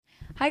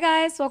Hi,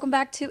 guys. Welcome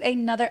back to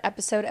another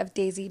episode of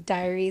Daisy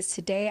Diaries.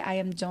 Today, I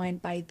am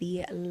joined by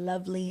the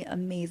lovely,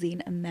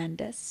 amazing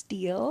Amanda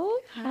Steele.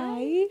 Hi.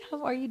 Hi,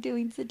 how are you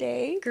doing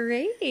today?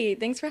 Great.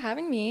 Thanks for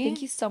having Thank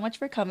me. you so much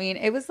for coming.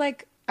 I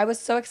was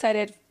so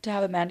excited to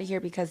have Amanda here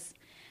because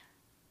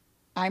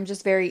I'm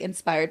just very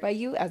inspired by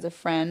you as a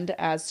friend,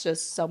 as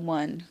just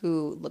someone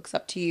who looks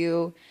up to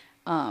you.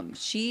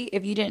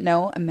 If you didn't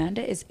know,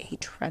 Amanda is a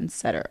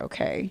trendsetter,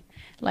 okay?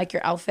 Like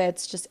your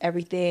outfits, just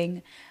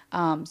everything.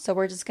 So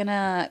we're just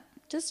gonna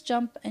just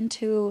jump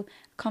into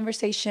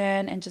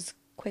conversation and just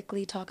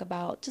quickly talk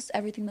about just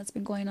everything that's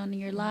been going on in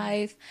your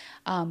life.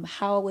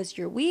 How was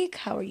your week?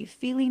 How are you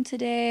feeling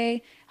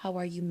today? How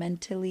are you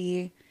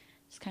mentally?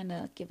 Just kind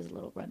of give us a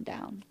little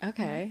rundown.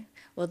 Okay.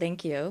 Well,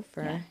 thank you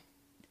Yeah.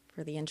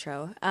 for the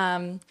intro.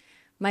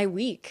 My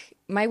week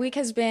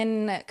has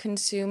been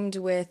consumed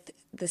with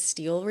the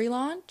Steele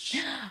relaunch.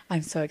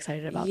 I'm so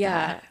excited about that.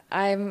 Yeah,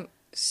 I'm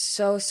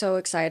so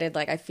excited.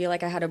 Like I feel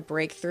like I had a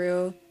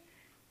breakthrough.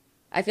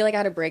 I feel like I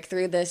had a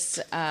breakthrough this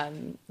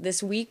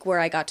week where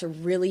I got to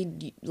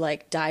really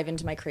like dive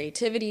into my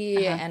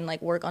creativity Uh-huh. and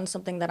like work on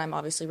something that I'm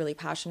obviously really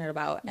passionate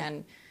about.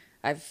 And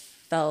I've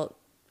felt,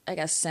 I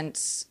guess,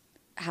 since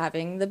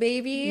having the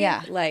baby,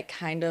 Yeah. like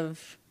kind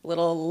of a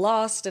little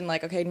lost and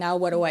like, okay, now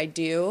what do I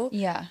do?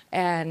 Yeah.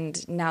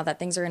 And now that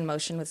things are in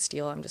motion with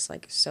Steel, I'm just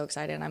like so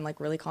excited and I'm like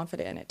really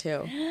confident in it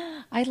too.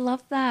 I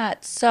love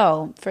that.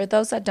 So, for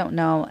those that don't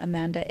know,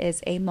 Amanda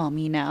is a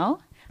mommy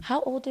now.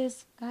 How old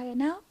is Gaia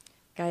now?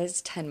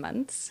 Guys, 10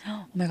 months.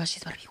 Oh my gosh,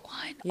 she's about to be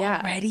one Yeah.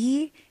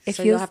 already. It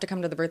So you'll feels, have to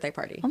come to the birthday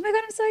party. oh my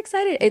God, I'm so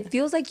excited. It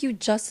feels like you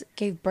just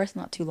gave birth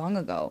not too long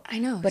ago, I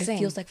know, but it same.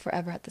 feels like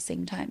forever at the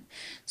same time.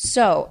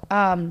 So,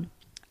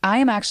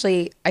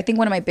 I think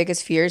one of my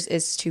biggest fears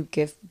is to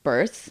give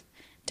birth,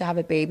 to have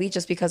a baby,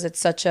 just because it's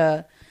such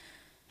a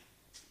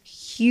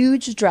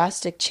huge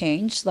drastic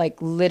change.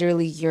 Like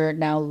literally you're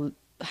now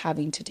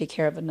having to take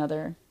care of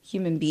another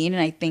human being,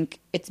 and I think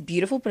it's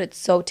beautiful, but it's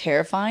so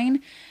terrifying.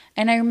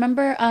 And I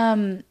remember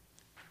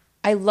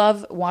I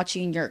love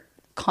watching your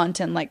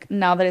content, like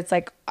now that it's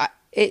like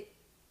it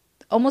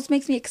almost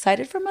makes me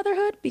excited for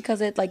motherhood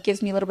because it like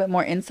gives me a little bit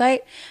more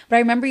insight. But I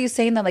remember you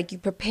saying that like you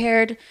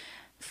prepared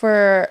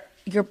for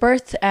your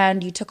birth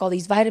and you took all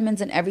these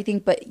vitamins and everything,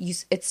 but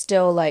it's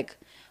still like,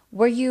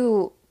 what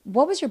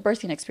was your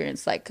birthing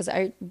experience like? Because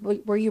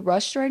were you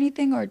rushed or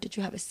anything, or did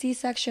you have a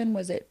C-section?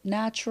 Was it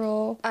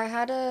natural? I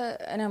had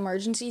an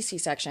emergency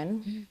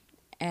C-section,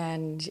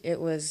 and it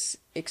was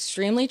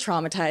extremely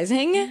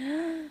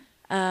traumatizing.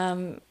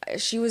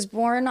 She was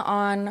born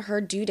on her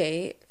due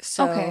date,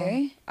 so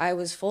Okay. I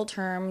was full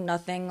term.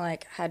 Nothing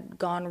like had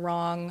gone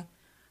wrong.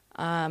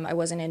 I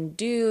wasn't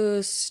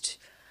induced.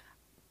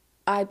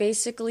 I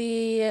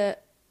basically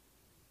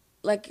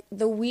like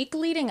the week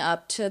leading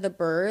up to the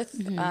birth,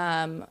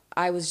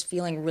 I was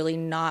feeling really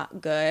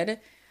not good.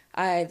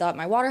 I thought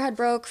my water had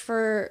broke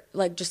for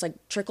like just like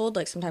trickled,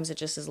 like sometimes it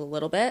just is a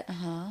little bit.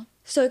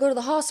 So I go to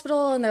the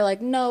hospital and they're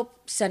like, nope,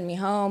 send me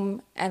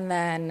home. And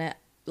then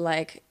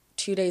like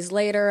 2 days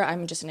later,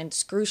 I'm just in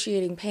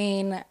excruciating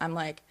pain. I'm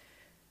like,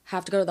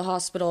 have to go to the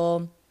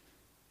hospital.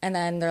 And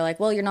then they're like,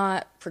 well, you're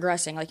not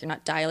progressing, like you're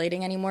not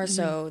dilating anymore.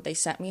 So they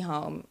sent me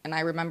home. And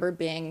I remember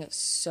being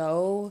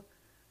so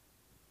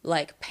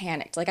like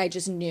panicked. Like I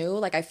just knew,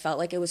 like I felt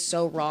like it was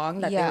so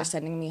wrong that they were Yeah.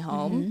 sending me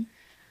home.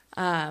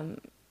 And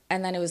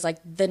then it was like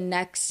the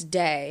next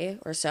day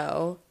or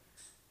so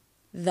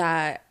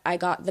that I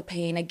got the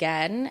pain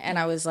again. And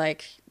I was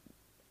like,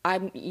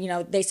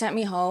 they sent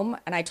me home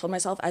and I told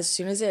myself as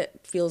soon as it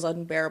feels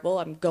unbearable,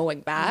 I'm going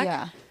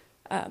back.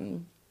 Yeah.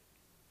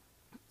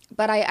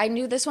 But I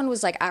knew this one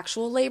was like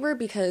actual labor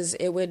because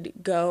it would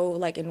go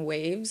like in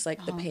waves,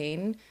 like the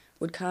pain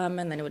would come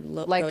and then it would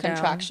Like go down.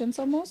 contractions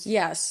almost?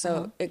 Yes,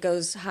 so it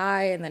goes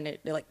high and then it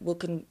like will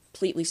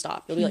completely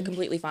stop. It'll be like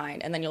completely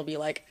fine and then you'll be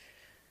like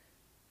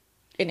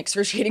in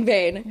excruciating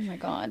pain. Oh my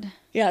God.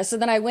 Yeah, so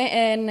then I went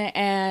in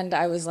and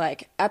I was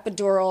like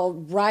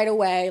epidural right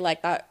away.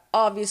 Like that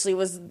obviously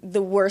was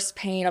the worst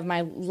pain of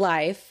my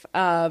life.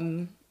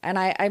 And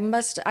I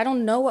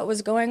don't know what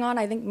was going on.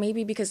 I think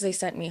maybe because they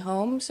sent me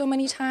home so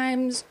many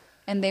times.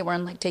 And they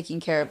weren't like taking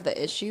care of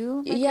the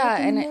issue like Yeah,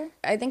 happening and there?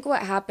 I think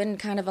what happened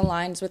kind of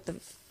aligns with the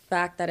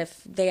fact that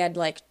if they had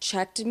like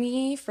checked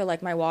me for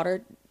like my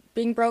water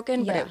being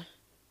broken, Yeah.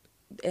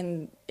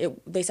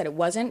 they said it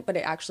wasn't, but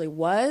it actually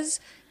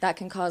was, that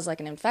can cause like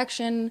an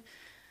infection.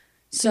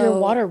 So your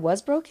water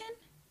was broken?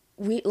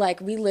 We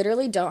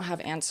literally don't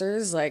have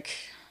answers. Like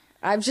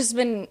I've just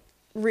been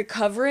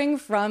recovering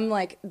from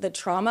like the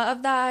trauma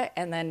of that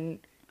and then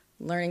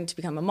learning to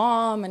become a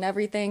mom and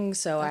everything.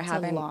 So I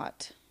That's a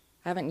lot.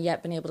 haven't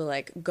yet been able to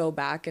like go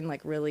back and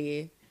like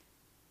really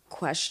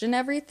question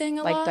everything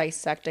a Like lot.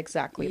 dissect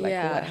exactly like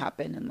what Yeah.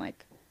 happened and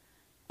like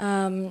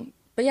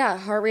But yeah,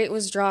 heart rate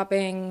was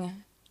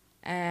dropping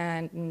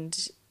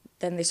and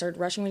then they started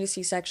rushing me to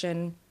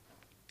C-section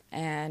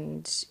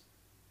and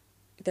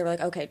they were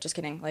like, okay, just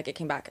kidding. Like it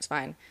came back, it's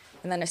fine.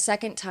 And then a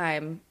second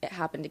time it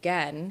happened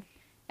again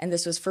and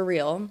this was for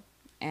real.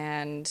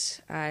 And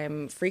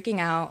I'm freaking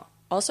out.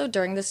 also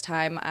during this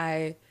time,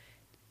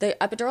 the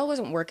epidural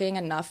wasn't working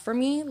enough for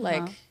me.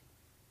 Like,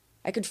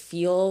 I could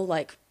feel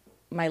like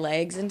my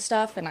legs and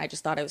stuff, and I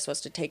just thought I was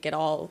supposed to take it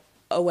all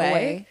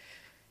away.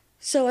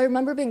 So I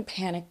remember being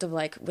panicked of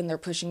like when they're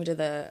pushing me to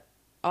the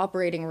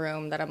operating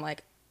room that I'm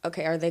like,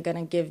 okay, are they going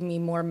to give me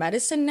more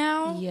medicine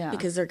now? Yeah.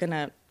 Because they're going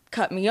to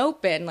cut me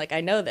open. Like,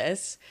 I know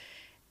this.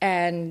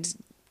 And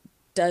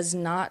does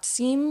not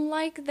seem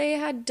like they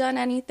had done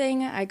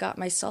anything. I got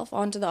myself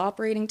onto the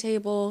operating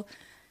table.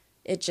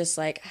 It just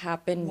like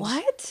happened.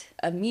 What?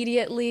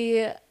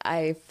 Immediately.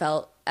 I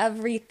felt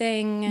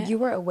everything. You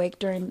were awake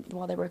during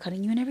while they were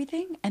cutting you and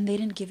everything, and they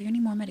didn't give you any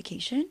more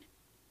medication?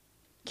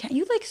 Can't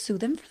you like sue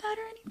them for that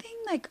or anything?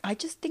 Like, I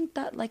just think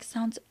that like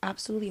sounds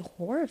absolutely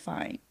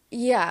horrifying.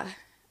 Yeah.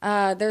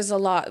 There's a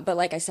lot, but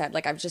like I said,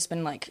 like I've just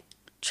been like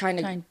trying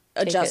to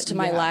adjust to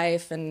my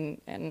life and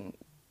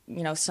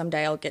you know,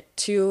 someday I'll get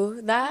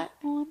to that.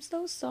 Oh, I'm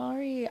so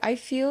sorry. I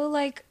feel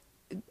like,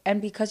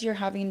 and because you're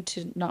having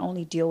to not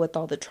only deal with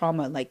all the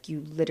trauma, like you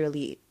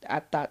literally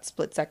at that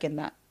split second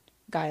that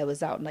Gaia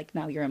was out, and like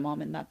now you're a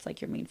mom and that's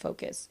like your main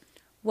focus.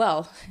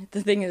 Well,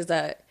 the thing is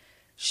that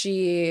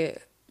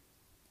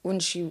when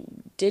she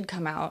did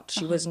come out,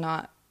 she was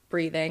not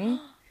breathing.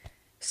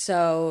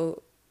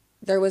 So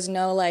there was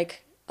no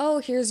like, oh,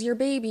 here's your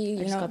baby. You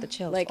I just know, got the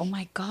chills. like, oh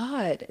my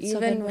God. So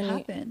even then what when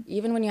happened?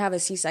 even when you have a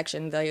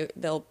C-section,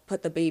 they'll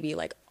put the baby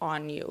like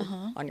on you,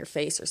 on your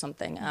face or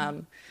something,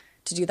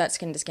 to do that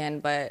skin to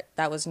skin. But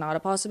that was not a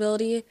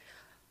possibility.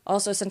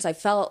 Also, since I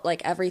felt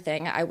like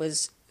everything, I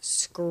was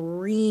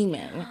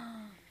screaming.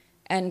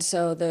 And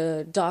so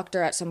the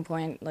doctor at some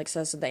point like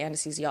says to the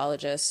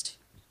anesthesiologist,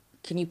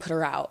 can you put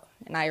her out?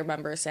 And I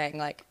remember saying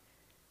like,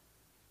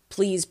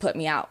 please put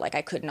me out. Like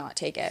I could not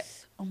take it.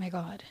 Oh my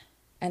God.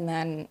 And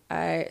then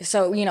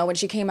so, you know, when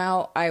she came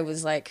out, I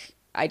was like,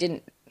 I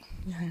didn't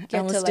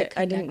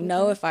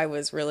know if I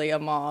was really a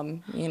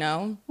mom, you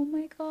know? Oh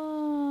my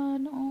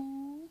God.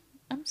 Oh,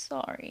 I'm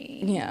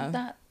sorry.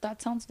 Yeah.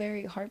 That sounds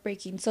very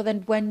heartbreaking. So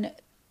then when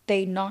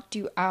they knocked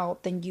you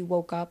out, then you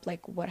woke up,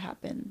 like what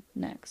happened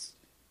next?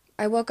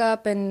 I woke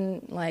up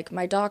and like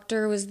my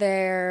doctor was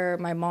there,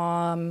 my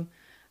mom,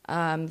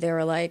 they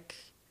were like,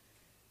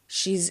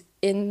 she's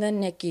in the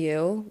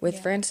NICU with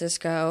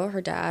Francisco,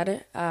 her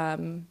dad.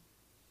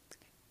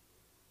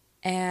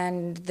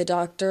 And the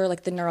doctor,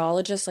 like the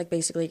neurologist, like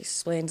basically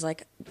explains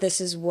like,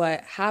 this is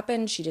what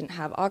happened. She didn't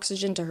have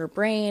oxygen to her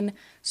brain,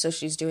 so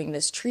she's doing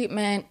this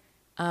treatment.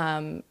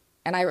 And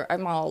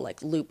I'm all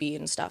like loopy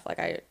and stuff. Like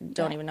I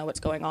don't even know what's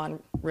going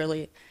on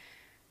really.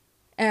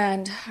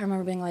 And I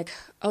remember being like,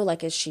 oh,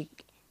 like, does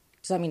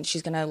that mean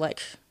she's gonna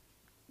like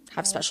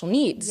have special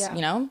needs,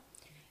 you know?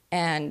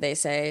 And they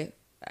say,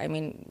 I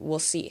mean, we'll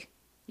see.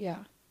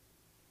 Yeah.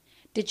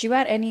 Did you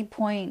at any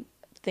point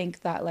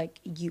think that like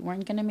you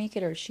weren't gonna make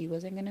it or she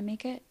wasn't gonna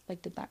make it?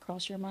 Like, did that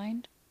cross your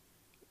mind?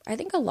 I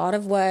think a lot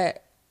of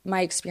what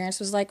my experience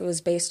was like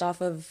was based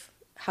off of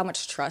how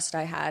much trust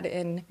I had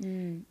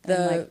in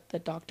the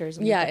doctors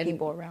and the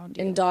people around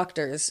you. In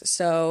doctors.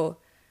 So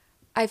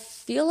I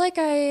feel like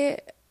I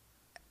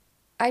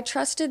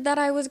trusted that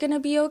I was going to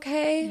be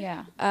okay.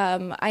 Yeah.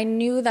 I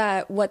knew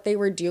that what they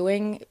were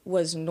doing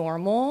was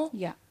normal.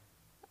 Yeah.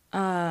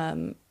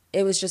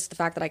 It was just the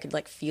fact that I could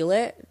like feel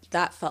it.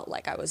 That felt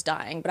like I was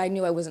dying, but I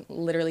knew I wasn't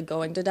literally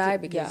going to die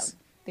because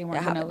they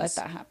weren't going to let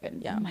that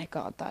happen. Yeah. Oh my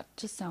God, that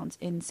just sounds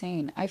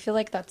insane. I feel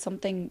like that's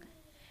something,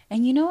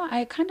 and you know,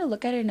 I kind of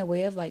look at it in a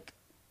way of like,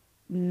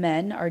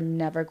 men are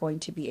never going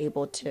to be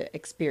able to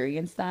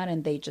experience that,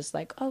 and they just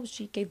like, oh,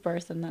 she gave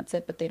birth and that's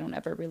it, but they don't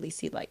ever really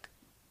see like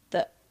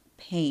the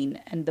pain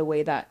and the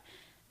way that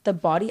the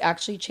body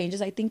actually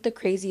changes. I think the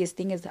craziest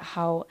thing is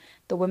how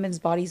the women's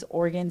body's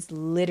organs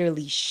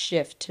literally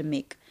shift to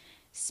make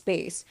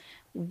space.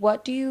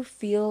 What do you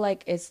feel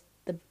like is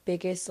the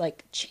biggest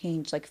like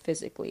change like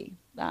physically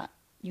that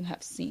you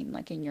have seen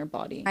like in your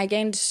body? I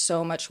gained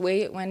so much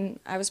weight when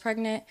I was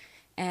pregnant,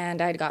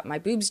 and I'd got my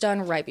boobs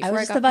done right before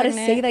I got pregnant. I was just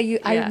about to say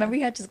that I remember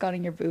you had just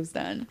gotten your boobs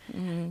done.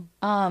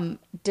 Mm-hmm.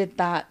 Did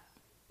that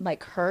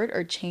like hurt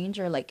or change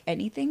or like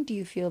anything? Do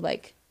you feel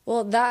like...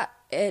 Well,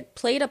 it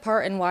played a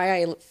part in why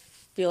I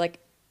feel like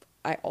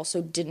I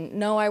also didn't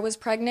know I was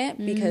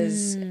pregnant,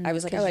 because I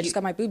was like, oh, I just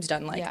got my boobs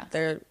done. Like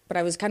but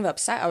I was kind of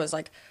upset. I was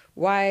like,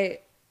 why?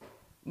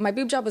 My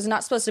boob job was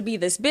not supposed to be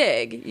this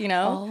big, you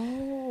know?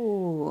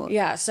 Oh.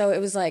 Yeah, so it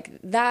was like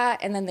that,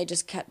 and then they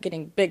just kept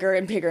getting bigger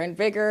and bigger and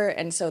bigger,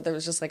 and so there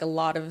was just like a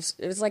lot of,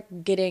 it was like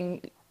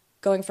going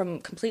from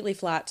completely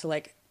flat to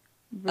like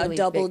really a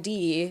double big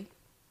D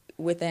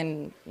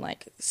within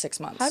like 6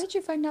 months. How did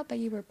you find out that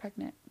you were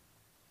pregnant?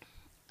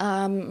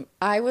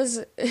 I was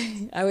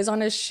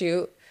on a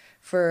shoot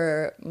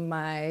for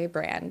my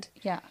brand.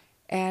 Yeah.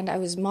 And I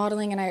was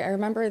modeling, and I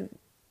remember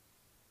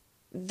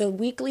the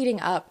week leading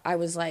up, I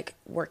was like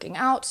working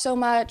out so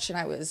much, and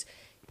I was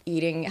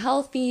eating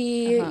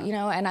healthy, you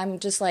know, and I'm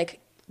just like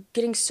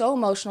getting so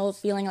emotional,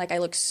 feeling like I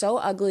look so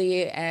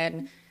ugly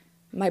and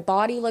my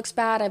body looks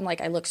bad. I'm like,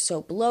 I look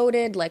so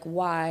bloated. Like,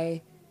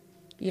 why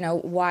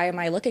am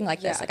I looking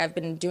like this? Like, I've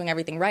been doing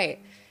everything right.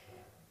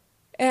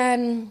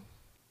 And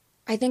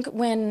I think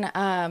when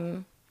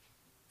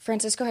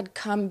Francisco had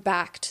come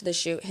back to the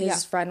shoot,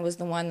 his friend was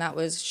the one that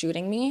was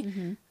shooting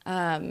me.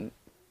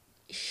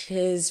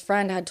 His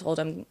friend had told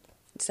him,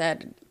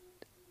 said,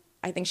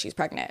 I think she's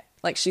pregnant.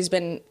 Like, she's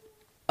been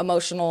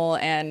emotional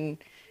and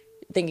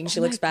thinking she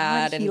looks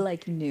bad. He And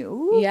like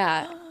knew?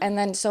 yeah. And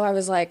then so I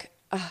was like,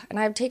 ugh. And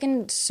I've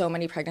taken so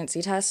many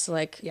pregnancy tests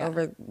like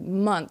over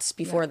months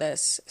before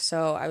this.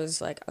 So I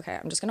was like, okay,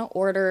 I'm just going to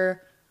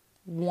order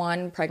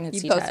one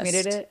pregnancy You test.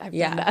 Postmated it? I've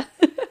done that.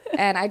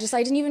 And I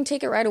didn't even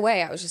take it right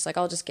away. I was just like,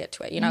 I'll just get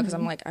to it, because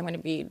I'm like, I'm going to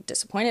be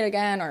disappointed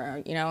again,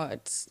 or,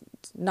 it's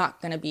not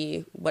going to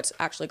be what's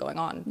actually going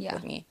on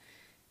with me.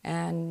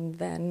 And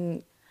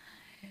then,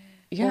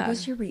 What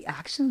was your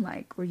reaction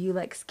like? Were you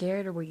like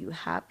scared or were you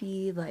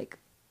happy? Like,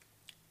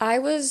 I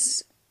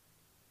was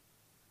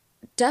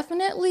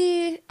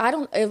definitely,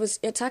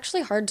 it's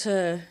actually hard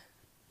to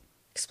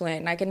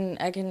explain. I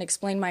can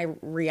explain my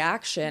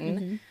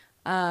reaction.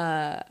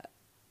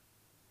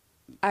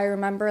 I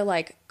remember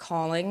like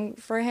calling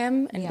for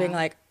him and being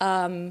like,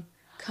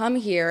 come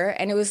here.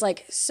 And it was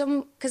like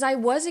because I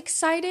was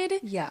excited.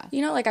 Yeah.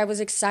 Like I was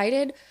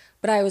excited,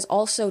 but I was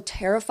also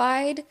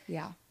terrified.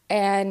 Yeah.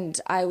 And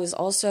I was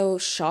also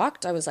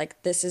shocked. I was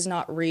like, this is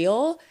not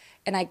real.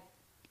 And I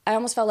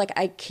almost felt like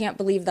I can't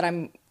believe that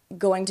I'm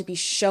going to be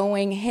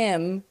showing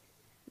him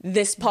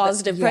this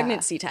positive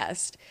pregnancy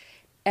test.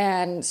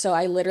 And so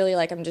I literally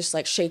like, I'm just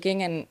like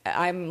shaking and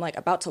I'm like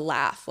about to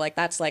laugh. Like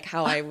that's like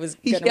how I was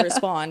going to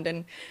respond.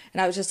 And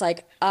I was just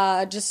like,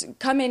 just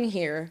come in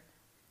here.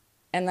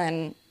 And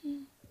then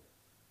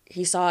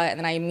he saw it and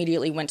then I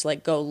immediately went to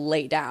like go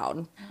lay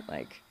down,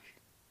 like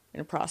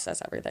and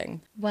process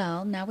everything.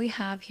 Well, now we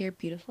have here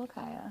beautiful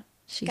Kaya.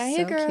 She's Kaya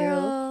so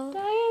girl.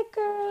 cute. Kaya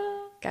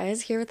girl.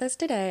 Kaya's here with us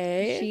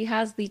today. She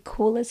has the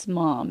coolest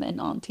mom and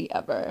auntie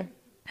ever.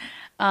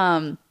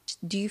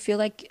 Do you feel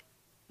like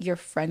your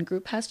friend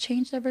group has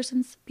changed ever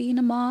since being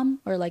a mom,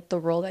 or like the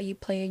role that you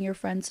play in your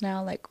friends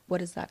now? Like, what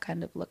does that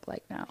kind of look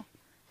like now?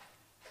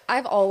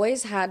 I've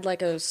always had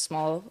like a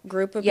small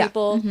group of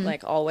people,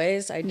 like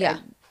always.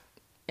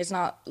 It's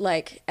not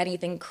like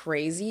anything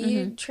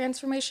crazy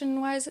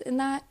transformation wise in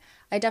that.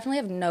 I definitely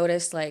have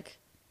noticed like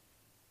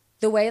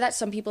the way that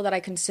some people that I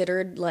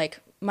considered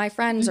like my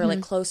friends or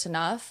like close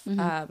enough,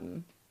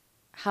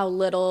 how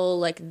little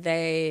like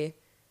they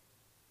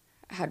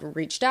had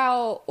reached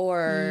out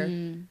or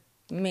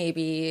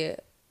maybe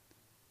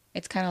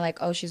it's kind of like,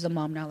 oh, she's a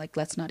mom now, like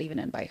let's not even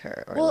invite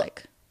her, or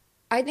like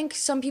I think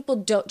some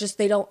people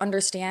they don't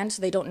understand,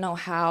 so they don't know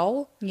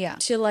how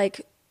to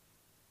like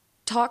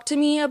talk to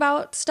me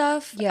about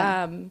stuff.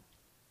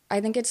 I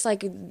think it's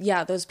like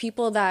those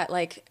people that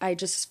like I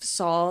just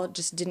saw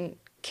just didn't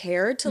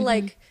care to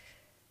like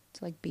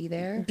be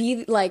there,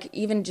 be like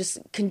even just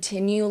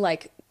continue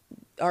like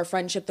our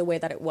friendship the way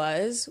that it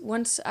was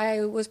once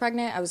I was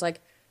pregnant. I was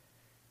like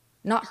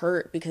not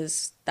hurt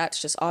because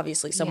that's just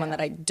obviously someone that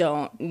I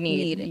don't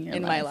need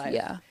in my life.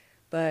 Yeah.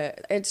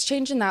 But it's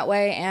changed in that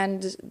way.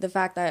 And the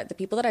fact that the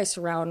people that I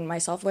surround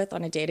myself with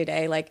on a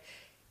day-to-day, like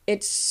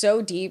it's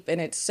so deep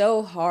and it's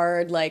so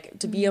hard, like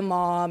to be a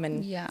mom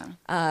and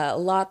a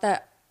lot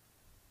that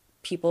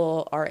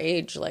people our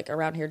age, like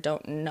around here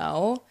don't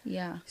know.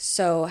 Yeah.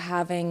 So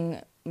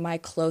having my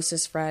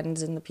closest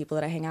friends and the people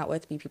that I hang out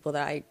with be people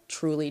that I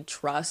truly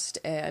trust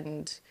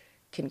and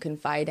can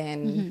confide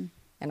in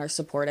and are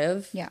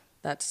supportive. Yeah.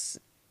 That's,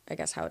 I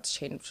guess, how it's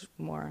changed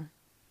more.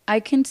 I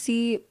can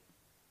see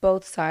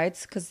both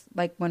sides because,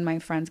 like, when my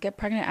friends get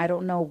pregnant, I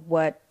don't know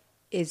what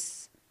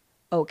is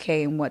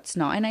okay and what's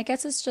not. And I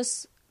guess it's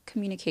just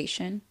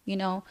communication,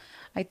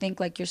 I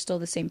think, like, you're still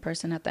the same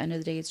person at the end of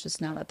the day. It's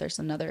just now that there's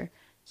another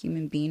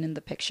human being in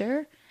the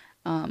picture.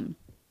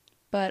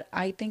 But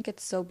I think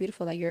it's so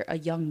beautiful that you're a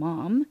young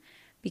mom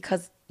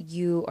because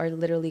you are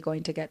literally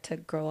going to get to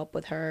grow up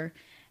with her.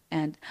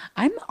 And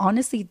I'm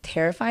honestly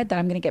terrified that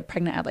I'm going to get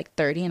pregnant at like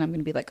 30 and I'm going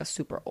to be like a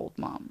super old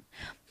mom.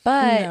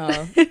 But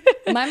no.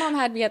 My mom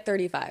had me at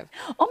 35.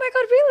 Oh my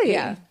God, really?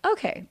 Yeah.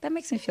 Okay. That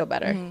makes me feel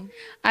better.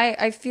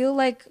 I feel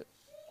like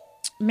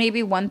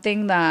maybe one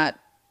thing that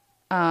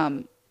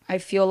I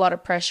feel a lot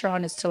of pressure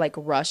on is to like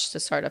rush to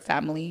start a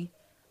family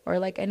or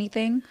like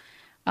anything.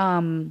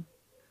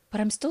 But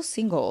I'm still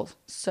single.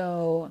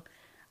 So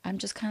I'm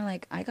just kind of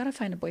like, I got to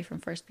find a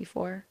boyfriend first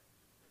before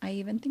I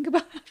even think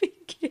about having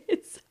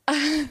kids.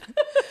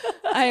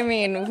 I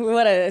mean,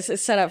 what a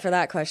setup for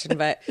that question,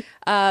 but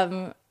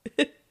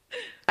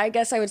I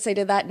guess I would say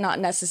to that, not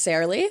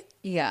necessarily.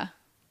 Yeah.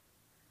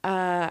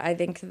 I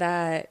think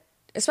that,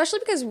 especially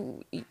because,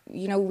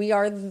 we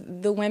are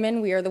the women,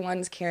 we are the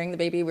ones carrying the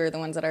baby, we're the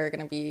ones that are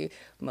going to be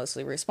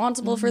mostly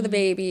responsible for the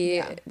baby.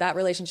 Yeah. That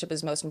relationship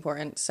is most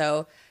important.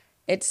 So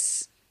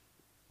it's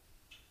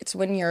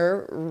when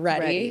you're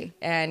ready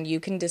and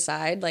you can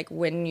decide, like,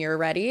 when you're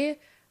ready.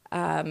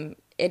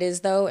 It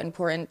is, though,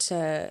 important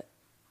to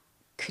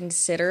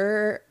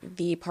consider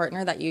the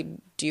partner that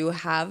you do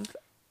have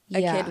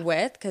a kid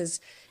with, because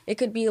it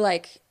could be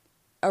like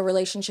a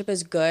relationship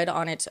is good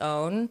on its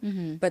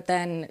own, but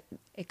then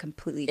it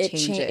completely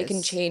changes. It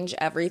can change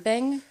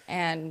everything,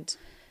 and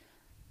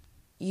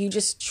you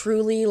just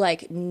truly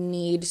like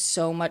need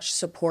so much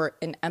support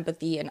and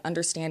empathy and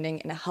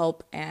understanding and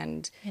help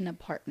and In a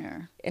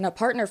partner. in a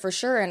partner for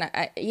sure. And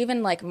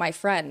even like my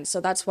friends. So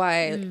that's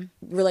why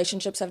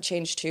relationships have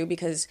changed too,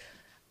 because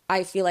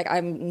I feel like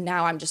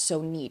I'm just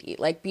so needy.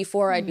 Like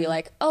before I'd be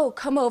like, oh,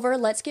 come over,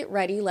 let's get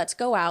ready, let's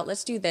go out,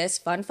 let's do this,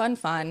 fun, fun,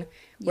 fun.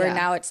 Where Yeah.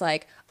 now it's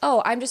like,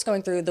 oh, I'm just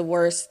going through the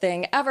worst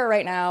thing ever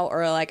right now,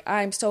 or like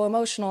I'm so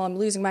emotional, I'm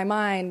losing my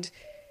mind.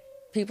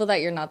 People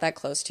that you're not that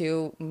close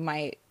to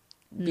might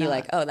be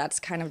like, Not. oh, that's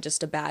kind of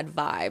just a bad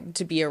vibe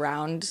to be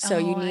around. So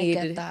Oh, I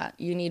get that.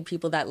 you need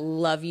people that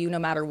love you no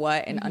matter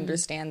what and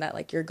understand that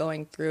like you're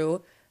going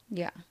through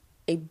Yeah.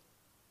 a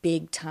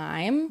big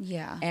time.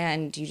 Yeah.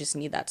 And you just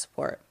need that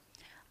support.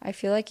 I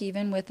feel like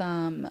even with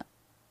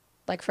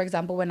like for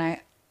example when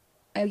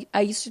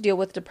I used to deal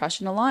with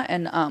depression a lot,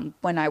 and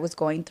when I was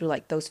going through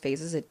like those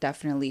phases, it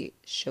definitely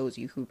shows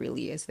you who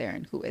really is there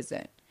and who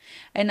isn't.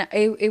 And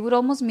it would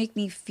almost make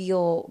me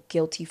feel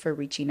guilty for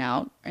reaching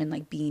out and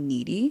like being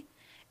needy,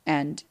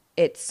 and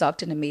it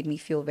sucked and it made me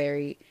feel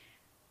very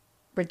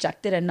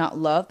rejected and not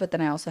loved. But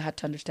then I also had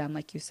to understand,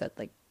 like you said,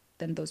 like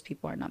then those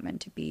people are not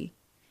meant to be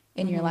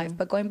in your life.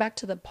 But going back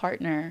to the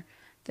partner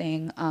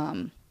thing,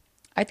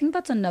 I think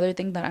that's another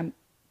thing that I'm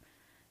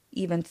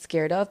even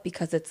scared of,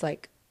 because it's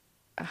like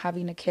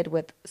having a kid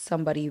with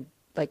somebody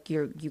like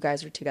you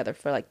guys are together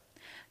for like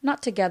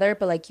not together,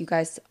 but like you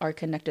guys are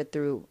connected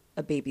through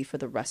a baby for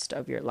the rest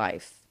of your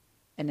life.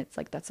 And it's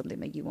like that's something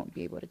that you won't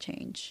be able to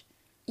change.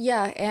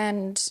 Yeah,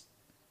 and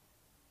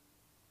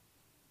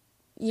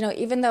you know,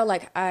 even though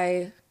like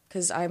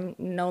because I'm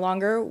no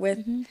longer with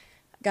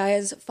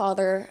Gaia's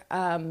father,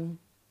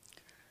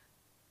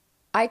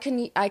 I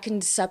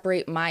can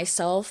separate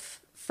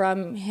myself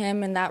from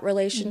him in that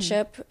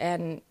relationship,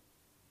 and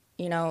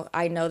you know,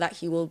 I know that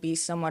he will be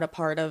somewhat a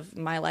part of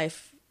my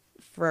life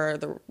for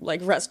the like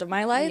rest of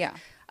my life. Yeah.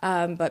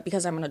 But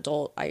because I'm an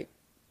adult, I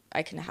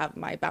can have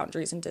my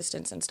boundaries and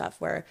distance and stuff.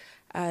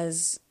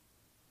 Whereas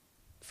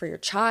for your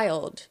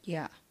child,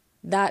 Yeah.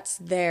 that's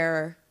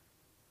their,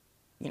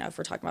 you know, if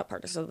we're talking about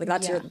partners, so like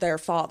that's Yeah. their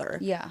father.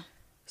 Yeah.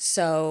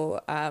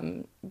 So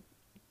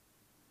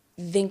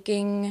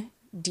thinking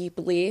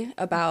deeply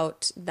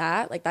about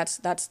that, like that's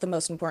the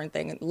most important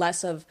thing.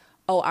 Less of,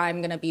 oh,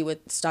 I'm gonna be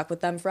stuck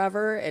with them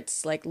forever.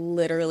 It's like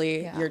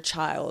literally Yeah. your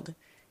child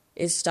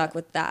is stuck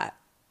with that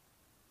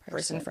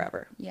person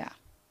forever. Yeah.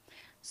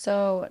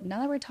 So now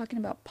that we're talking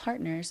about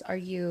partners,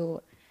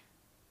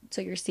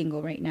 so you're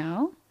single right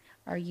now?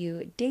 Are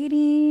you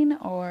dating,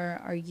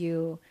 or are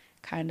you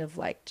kind of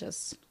like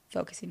just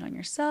focusing on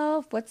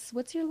yourself?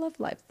 What's your love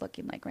life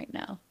looking like right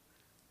now?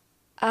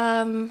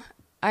 I'm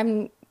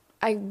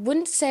I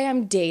wouldn't say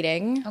I'm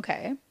dating.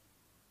 Okay.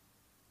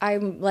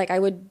 I'm like I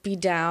would be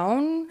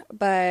down,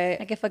 but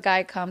Like if a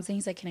guy comes and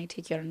he's like, "Can I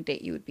take you on a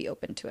date?" You would be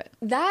open to it.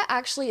 that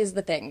actually is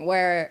the thing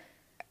where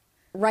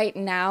right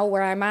now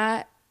where I'm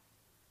at,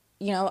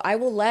 you know, I'll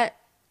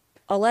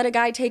let a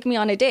guy take me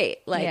on a date.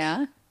 Like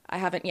Yeah. I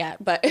haven't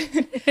yet, but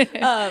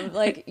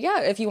like yeah,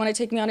 if you want to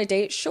take me on a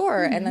date,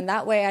 sure. And then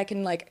that way I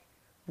can like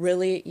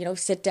really, you know,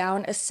 sit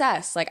down,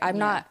 assess. Like I'm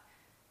not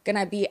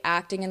gonna be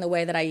acting in the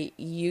way that I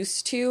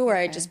used to, where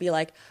I just be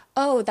like,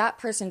 oh, that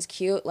person's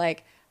cute.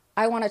 Like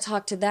I want to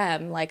talk to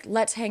them. Like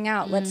let's hang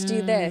out. Let's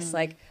do this.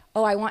 Like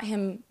oh, I want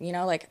him. You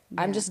know, like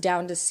I'm just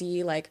down to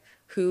see like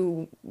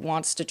who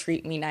wants to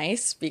treat me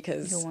nice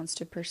because Who wants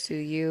to pursue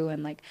you,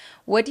 and like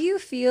what do you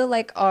feel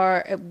like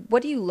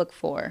what do you look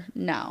for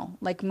now?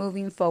 Like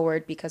moving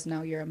forward, because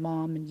now you're a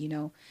mom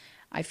and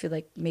I feel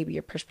like maybe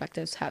your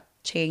perspectives have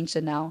changed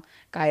and now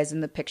Guy is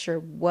in the picture.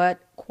 What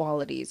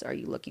qualities are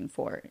you looking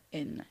for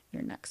in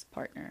your next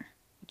partner,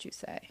 would you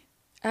say?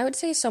 I would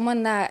say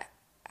someone that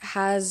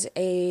has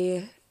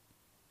a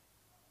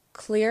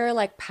clear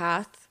like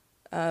path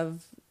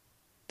of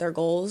their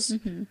goals.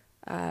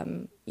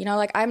 You know,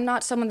 like I'm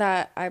not someone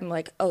that I'm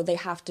like, oh, they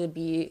have to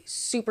be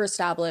super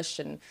established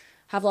and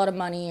have a lot of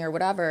money or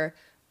whatever,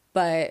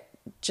 but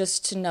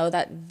just to know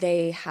that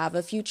they have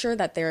a future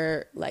that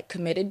they're like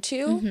committed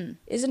to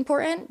is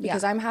important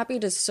because I'm happy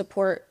to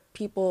support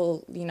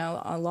people, you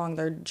know, along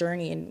their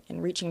journey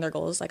and reaching their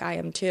goals like I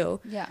am too.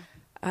 Yeah.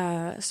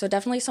 So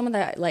definitely someone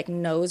that like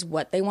knows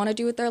what they want to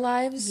do with their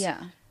lives.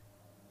 Yeah.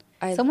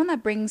 I Someone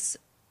that brings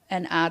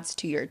and adds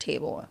to your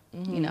table,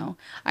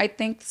 I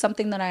think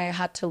something that I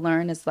had to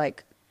learn is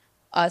like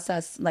us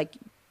as like,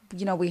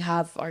 we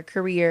have our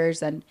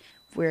careers and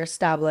we're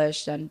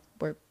established and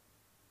we're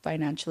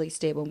financially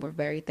stable and we're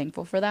very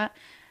thankful for that.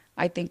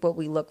 I think what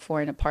we look for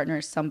in a partner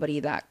is somebody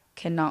that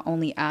can not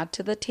only add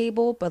to the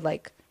table, but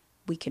like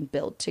we can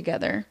build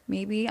together.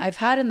 Maybe I've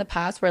had in the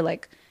past where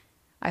like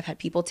I've had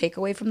people take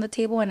away from the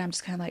table and I'm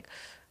just kind of like,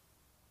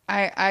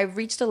 I've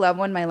reached a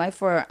level in my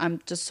life where I'm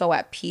just so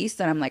at peace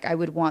that I'm like, I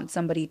would want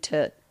somebody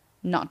to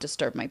not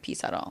disturb my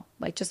peace at all.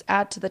 Like just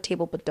add to the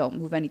table, but don't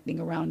move anything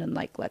around and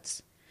like,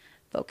 let's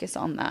focus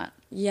on that.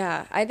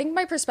 Yeah, I think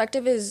my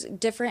perspective is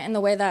different in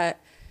the way that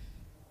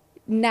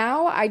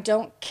now I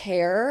don't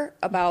care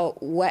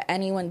about what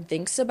anyone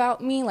thinks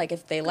about me, like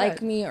if they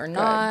like me or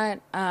not.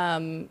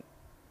 I'm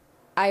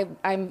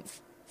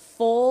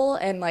full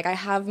and like I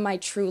have my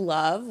true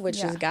love, which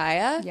is Yeah.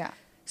 Gaia. Yeah.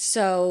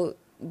 So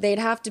they'd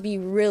have to be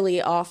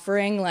really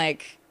offering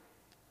like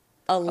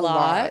a A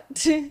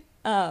lot.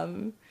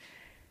 lot.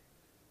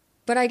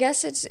 But I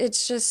guess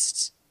it's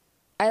just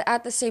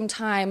at the same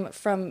time,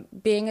 from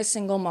being a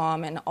single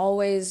mom and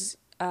always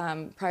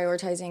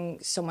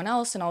prioritizing someone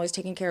else and always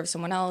taking care of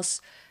someone else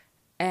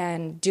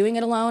and doing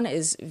it alone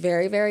is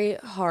very, very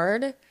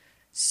hard.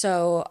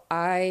 So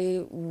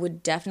I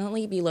would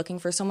definitely be looking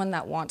for someone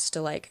that wants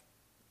to like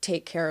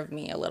take care of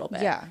me a little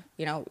bit, Yeah.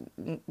 you know,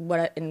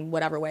 what in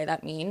whatever way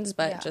that means.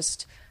 But Yeah.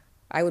 just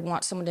I would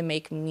want someone to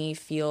make me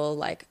feel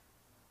like,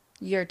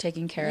 You're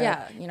taken care of.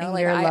 yeah, you know, And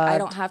like you're I loved.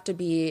 don't have to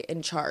be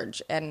in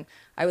charge. And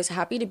I was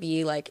happy to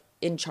be like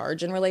in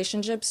charge in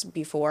relationships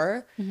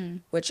before,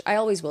 which I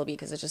always will be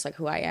because it's just like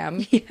who I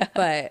am. Yeah.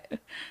 But,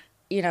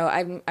 you know,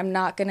 I'm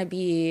not going to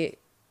be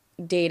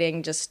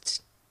dating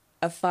just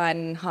a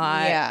fun,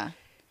 hot Yeah.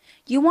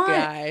 You want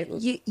guy.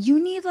 you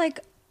need like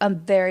a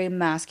very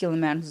masculine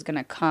man who's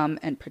gonna come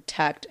and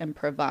protect and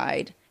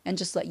provide and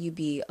just let you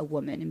be a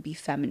woman and be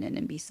feminine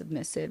and be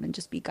submissive and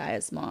just be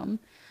Gaia's mom.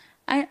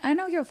 I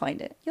know you'll find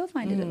it. You'll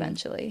find it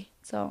eventually.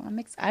 So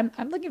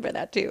I'm looking for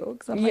that too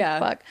because I'm like Yeah.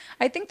 fuck.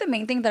 I think the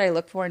main thing that I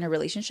look for in a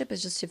relationship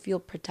is just to feel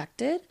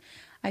protected.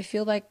 I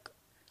feel like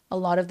a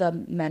lot of the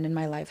men in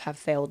my life have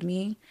failed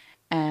me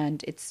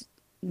and it's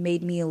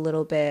made me a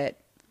little bit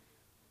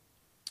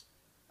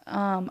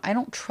I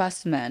don't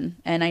trust men,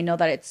 and I know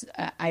that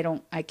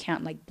I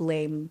can't like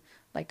blame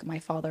like my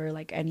father or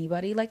like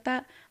anybody like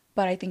that.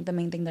 But I think the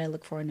main thing that I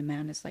look for in a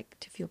man is like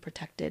to feel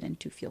protected and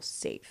to feel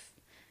safe.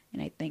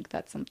 And I think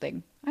that's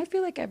something I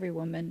feel like every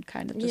woman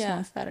kind of just Yeah.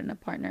 wants that in a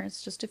partner.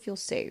 It's just to feel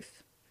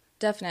safe.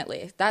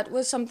 Definitely. That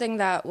was something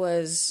that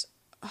was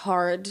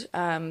hard,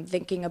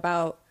 thinking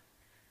about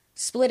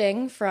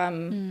splitting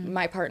from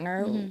my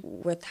partner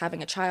with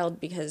having a child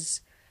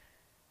because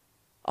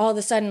all of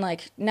a sudden,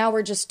 like, now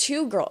we're just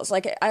two girls.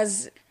 Like,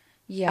 as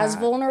Yeah.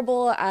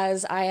 vulnerable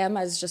as I am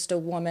as just a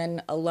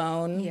woman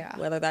alone, Yeah.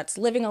 whether that's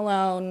living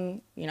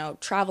alone, you know,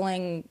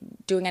 traveling,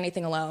 doing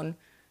anything alone,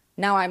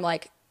 now I'm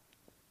like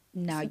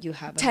Now you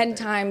have 10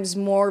 another. times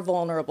more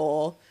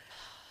vulnerable.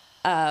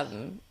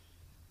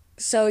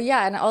 So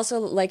yeah, and also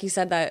like you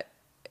said that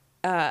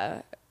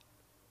I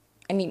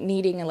need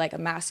needing like a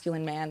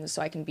masculine man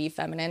so I can be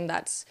feminine.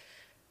 That's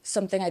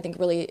something I think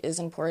really is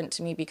important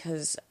to me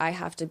because I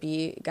have to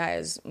be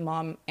Gaia's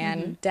mom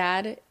and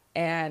dad,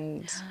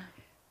 and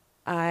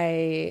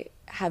I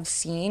have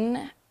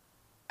seen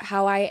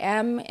how I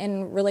am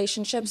in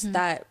relationships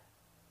that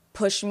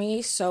push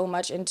me so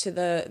much into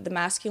the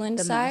masculine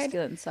The side.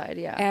 masculine side,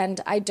 yeah. And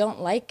I don't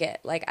like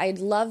it. Like, I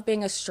love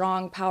being a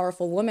strong,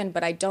 powerful woman,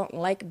 but I don't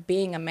like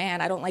being a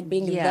man. I don't like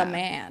being Yeah. the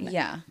man.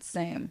 Yeah,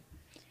 same.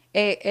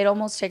 It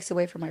almost takes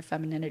away from my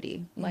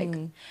femininity. Like,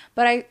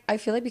 but I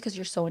feel like because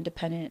you're so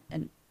independent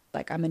and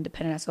like I'm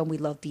independent as well, and we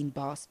love being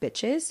boss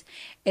bitches.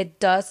 It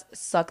does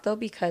suck though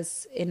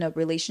because in a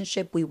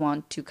relationship we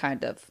want to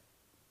kind of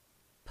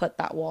put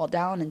that wall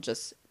down and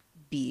just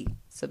be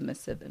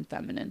submissive and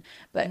feminine.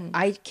 But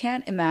I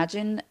can't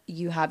imagine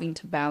you having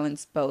to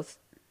balance both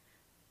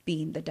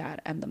being the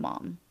dad and the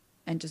mom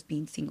and just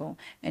being single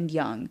and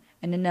young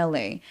and in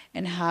LA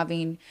and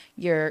having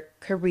your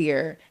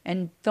career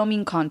and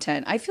filming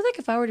content. I feel like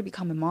if I were to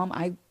become a mom,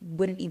 I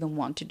wouldn't even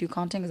want to do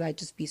content because I'd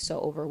just be so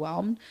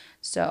overwhelmed.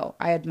 So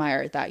I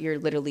admire that you're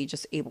literally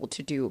just able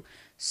to do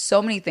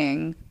so many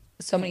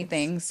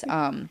things.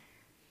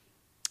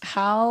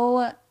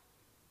 How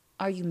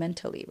are you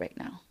mentally right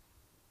now?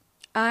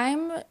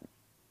 I'm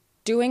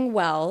doing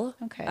well.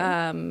 Okay.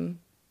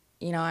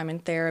 You know, I'm in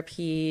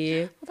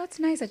therapy. Well, that's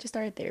nice. I just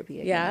started therapy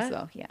again Yeah. as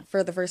well. Yeah.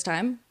 For the first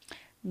time.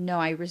 No,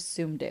 I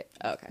resumed it.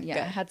 Okay, Yeah,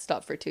 good. I had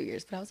stopped for 2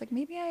 years, but I was like,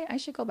 maybe I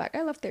should go back.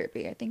 I love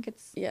therapy. I think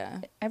it's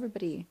Yeah.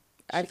 everybody.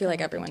 I should feel like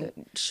kinda look everyone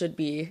into it. should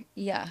be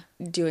Yeah.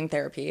 doing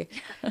therapy.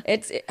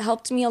 It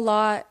helped me a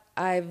lot.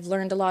 I've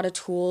learned a lot of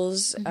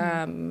tools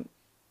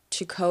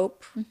to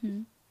cope,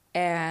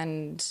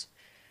 and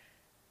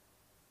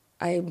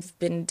I've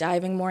been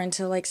diving more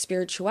into like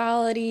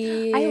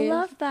spirituality. I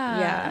love that.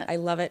 Yeah, I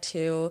love it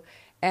too.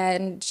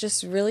 And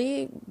just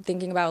really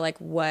thinking about like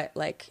what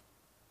like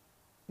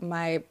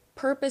my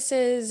purpose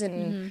is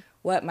and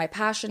what my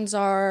passions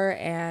are,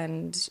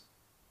 and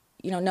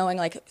you know, knowing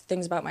like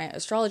things about my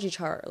astrology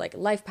chart, like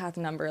life path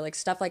number, like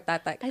stuff like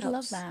that I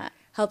love that.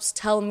 helps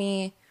tell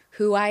me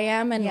who I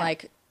am and Yeah.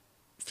 like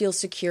feel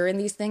secure in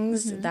these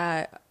things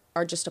that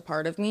are just a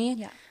part of me.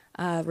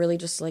 Yeah. Really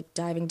just like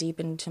diving deep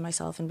into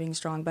myself and being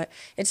strong. But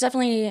it's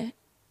definitely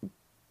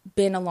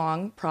been a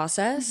long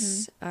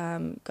process,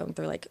 going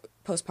through like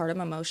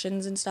postpartum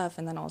emotions and stuff,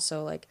 and then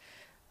also like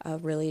a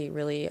really,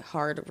 really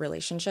hard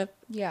relationship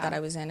Yeah. that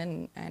I was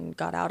in and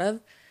got out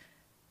of.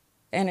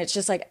 And it's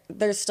just like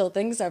there's still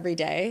things every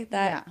day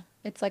that Yeah.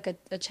 It's like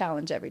a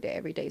challenge every day.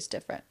 Every day is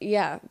different.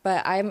 yeah,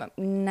 but I'm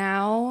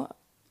now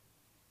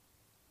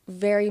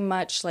very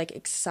much like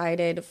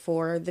excited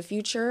for the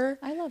future.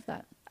 I love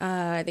that.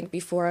 I think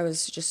before I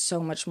was just so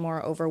much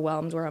more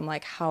overwhelmed where I'm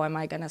like, how am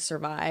I going to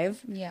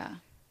survive? Yeah.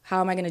 How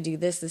am I going to do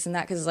this, and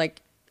that? Because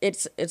like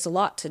it's a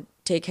lot to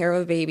take care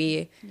of a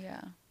baby,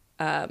 Yeah.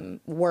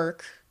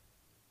 work,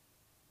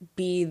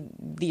 be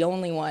the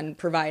only one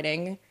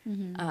providing.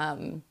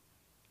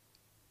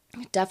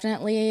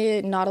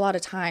 Definitely not a lot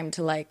of time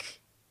to like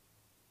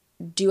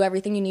do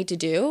everything you need to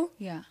do.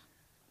 Yeah.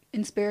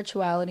 In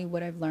spirituality,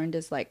 what I've learned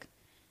is like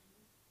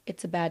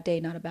it's a bad day,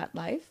 not a bad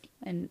life.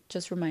 And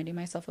just reminding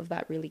myself of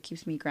that really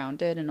keeps me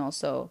grounded. And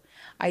also,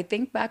 I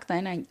think back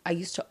then I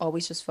used to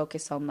always just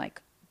focus on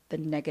like the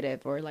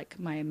negative or like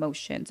my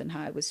emotions and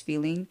how I was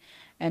feeling.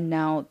 And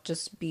now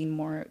just being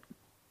more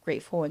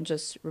grateful and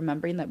just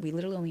remembering that we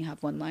literally only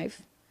have one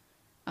life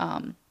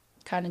kind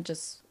of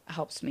just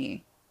helps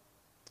me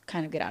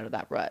kind of get out of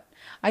that rut.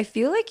 I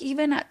feel like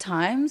even at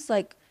times,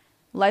 like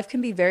life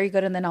can be very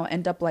good and then I'll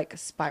end up like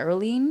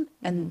spiraling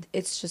and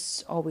it's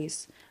just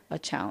always a I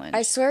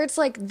challenge. swear it's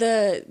like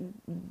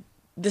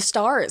the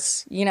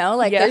stars, you know?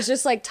 Like Yeah. there's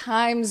just like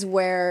times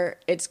where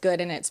it's good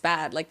and it's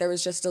bad. Like there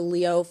was just a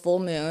Leo full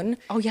moon.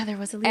 Oh yeah, there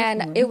was a Leo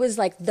And it moon. was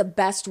like the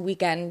best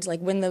weekend. Like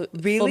when the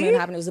full moon Really?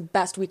 happened, it was the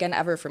best weekend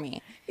ever for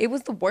me. It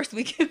was the worst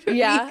weekend for me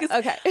Yeah. because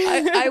Okay.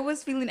 I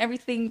was feeling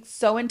everything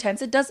so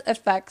intense. It does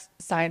affect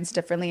science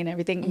differently and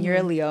everything. And you're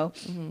a Leo.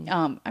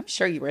 I'm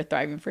sure you were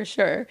thriving for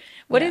sure.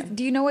 What Yeah. is,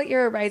 do you know what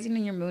your rising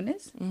and your moon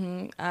is?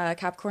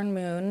 Capricorn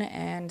moon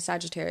and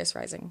Sagittarius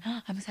rising.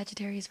 I'm a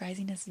Sagittarius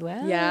rising as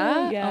well. Yeah.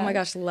 Oh my Yeah.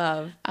 gosh,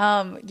 love.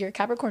 Your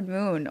Capricorn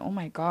moon. Oh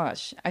my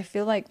gosh. I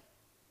feel like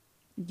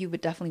you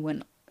would definitely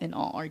win in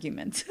all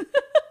arguments.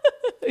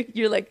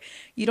 You're like,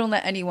 you don't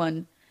let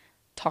anyone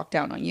talk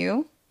down on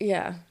you.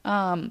 Yeah.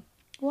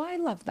 Well, I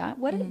love that.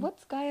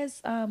 What's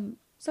Gaia's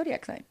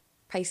zodiac sign?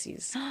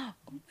 Pisces. Oh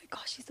my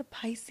gosh, she's a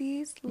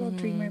Pisces, little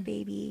dreamer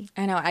baby.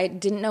 I know. I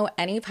didn't know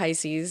any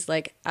Pisces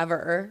like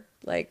ever.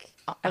 Like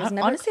I was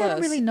never Honestly, I close.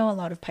 don't really know a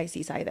lot of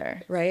Pisces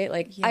either. Right?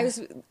 Like Yeah.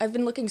 I've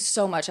been looking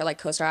so much at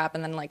like CoStar app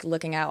and then like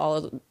looking at all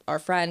of our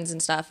friends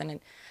and stuff and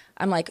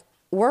I'm like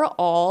we're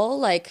all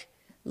like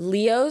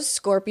Leos,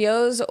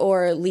 Scorpios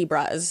or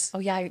Libras. Oh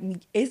yeah,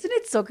 isn't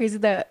it so crazy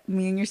that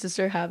me and your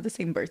sister have the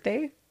same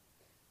birthday?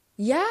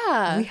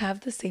 Yeah. We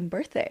have the same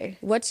birthday.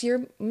 What's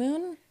your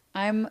moon?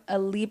 I'm a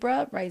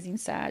Libra, rising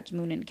Sag,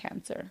 moon in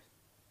Cancer.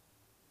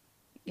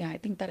 Yeah, I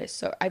think that is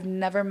so. I've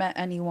never met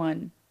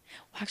anyone.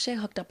 Well, actually, I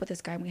hooked up with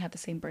this guy and we had the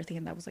same birthday,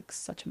 and that was like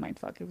such a mind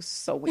fuck. It was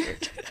so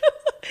weird.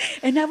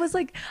 And I was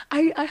like,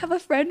 I have a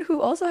friend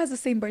who also has the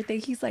same birthday.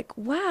 He's like,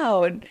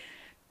 wow. And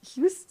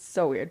he was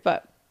so weird.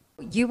 But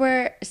you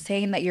were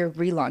saying that you're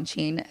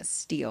relaunching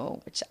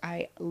Steele, which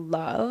I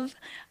love.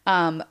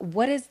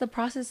 What has the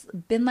process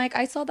been like?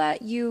 I saw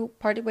that you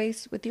parted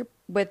ways with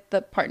with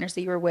the partners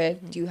that you were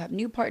with. Do you have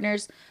new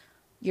partners?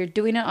 You're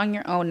doing it on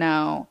your own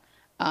now.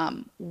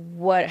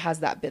 What has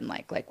that been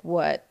like? Like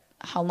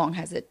how long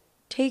has it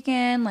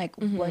taken? Like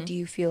what do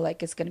you feel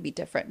like is going to be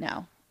different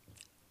now?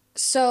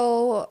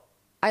 So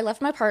I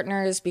left my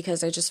partners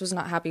because I just was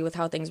not happy with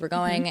how things were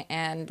going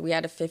and we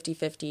had a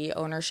 50-50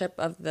 ownership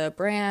of the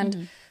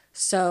brand.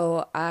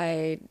 So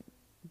I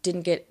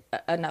didn't get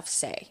enough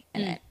say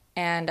in it.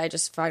 And I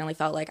just finally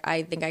felt like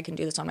I think I can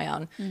do this on my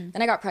own.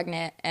 Then I got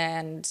pregnant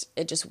and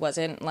it just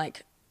wasn't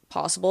like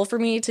possible for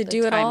me to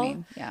do it all.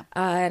 timing, yeah.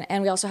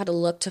 And we also had to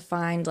look to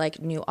find like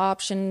new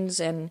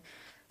options. And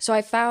so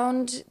I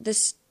found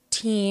this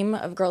team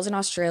of girls in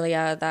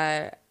Australia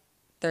that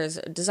there's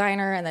a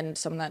designer and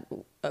then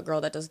a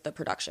girl that does the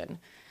production.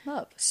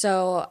 Love.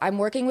 So I'm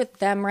working with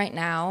them right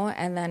now.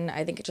 And then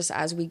I think just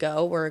as we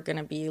go, we're going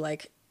to be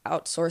like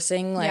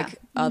outsourcing like Yeah.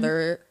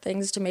 other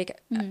things to make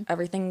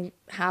everything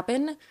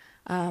happen.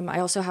 I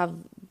also have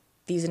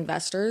these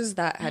investors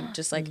that had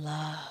just like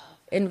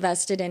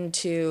invested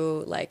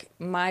into like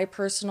my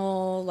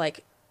personal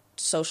like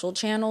social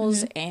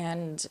channels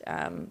and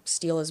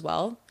Steele as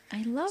well.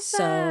 I love So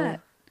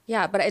that.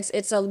 yeah, but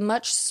it's a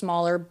much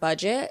smaller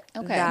budget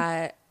Okay.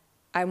 that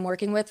I'm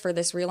working with for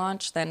this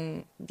relaunch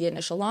than the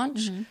initial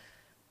launch.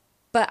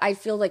 But I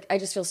feel like I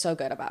just feel so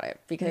good about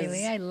it because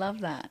Really, I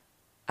love that.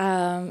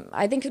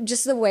 I think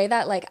just the way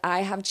that like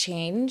I have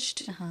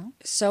changed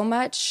so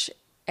much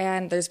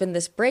and there's been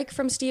this break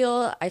from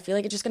Steele, I feel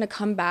like it's just going to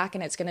come back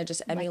and it's going to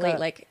just emulate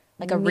like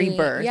a me-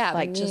 rebirth. Yeah,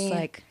 Like just me,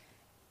 like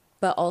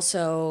but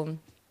also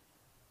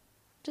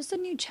just a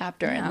new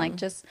chapter and Yeah. like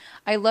just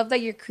I love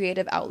that your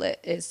creative outlet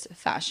is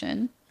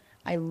fashion.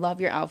 I love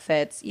your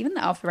outfits. Even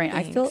the outfit right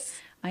now. Thanks.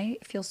 I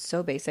feel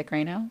so basic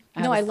right now.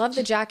 no, have I a- love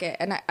the jacket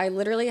and I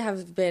literally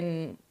have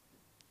been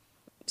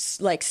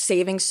like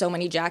saving so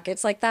many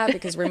jackets like that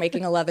because we're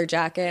making a leather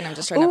jacket and I'm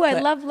just trying Ooh, to I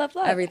put love.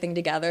 everything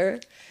together.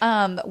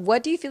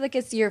 What do you feel like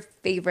is your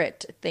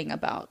favorite thing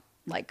about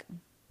like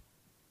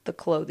the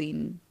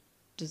clothing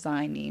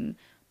designing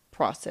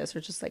process or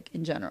just like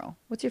in general?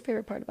 What's your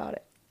favorite part about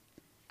it?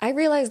 I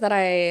realized that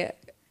I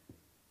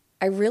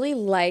really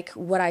like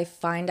what I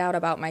find out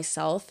about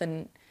myself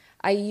and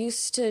I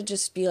used to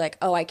just be like,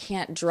 oh, I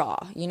can't draw,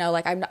 you know,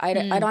 like I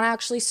don't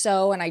actually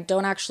sew and I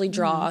don't actually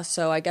draw.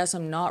 So I guess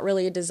I'm not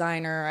really a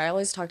designer. I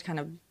always talked kind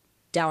of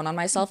down on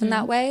myself in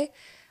that way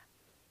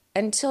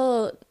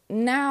until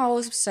now,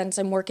 since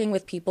I'm working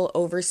with people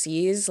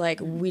overseas, like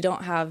we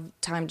don't have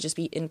time to just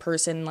be in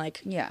person,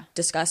 like Yeah.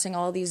 discussing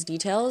all these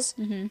details.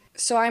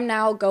 So I'm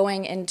now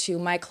going into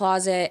my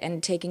closet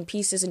and taking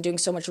pieces and doing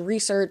so much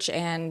research,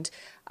 and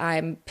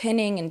I'm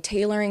pinning and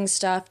tailoring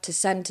stuff to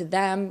send to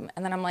them.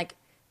 And then I'm like,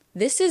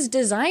 this is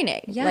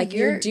designing. Yeah, Like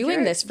you're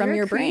doing this from you're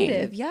your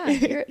creative. brain. Yeah,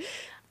 you're.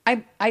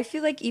 I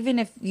feel like even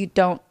if you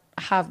don't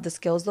have the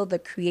skills, though, the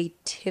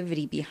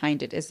creativity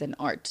behind it is an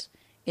art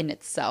in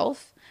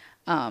itself.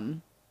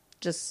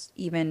 Just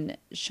even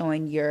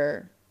showing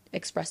your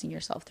expressing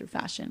yourself through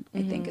fashion,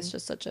 I think is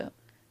just such a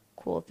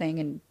cool thing.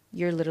 And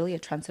you're literally a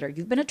trendsetter.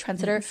 You've been a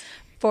trendsetter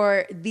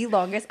for the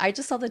longest. I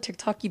just saw the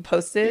TikTok you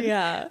posted.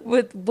 Yeah.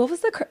 With what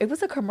was it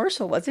was a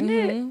commercial, wasn't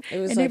it? It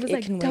was and like, it was "It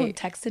like, can don't wait."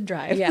 text and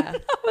drive. Yeah.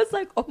 I was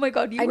like, oh my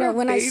God, you I were know a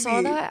when I saw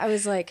baby. that, I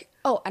was like,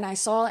 oh, and I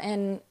saw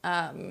in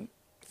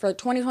for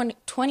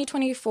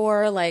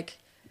 2024, like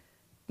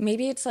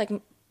maybe it's like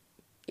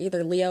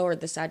either Leo or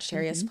the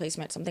Sagittarius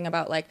placement, something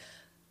about like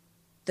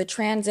the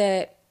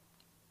transit.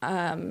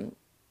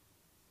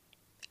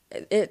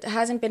 It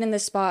hasn't been in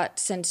this spot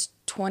since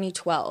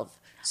 2012.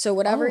 So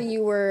whatever Oh.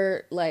 you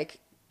were like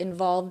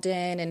involved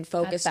in and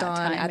focused that on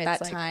time, at it's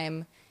that like-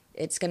 time,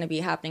 it's going to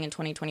be happening in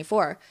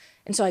 2024.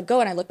 And so I go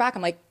and I look back,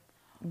 I'm like,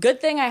 good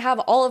thing I have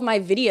all of my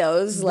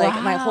videos, like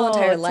my whole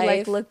entire Wow, life. to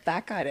like look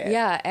back at it.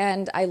 Yeah,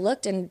 and I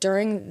looked, and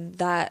during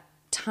that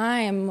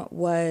time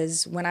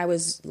was when I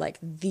was like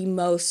the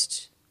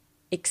most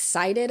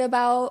excited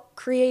about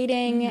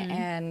creating,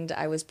 and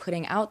I was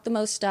putting out the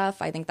most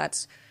stuff. I think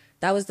that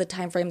was the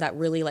time frame that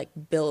really like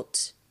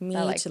built me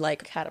That, like, to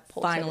like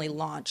catapulted finally it.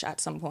 launch at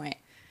some point.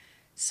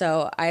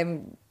 So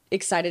I'm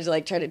excited to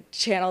like try to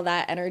channel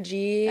that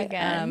energy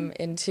Again.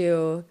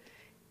 into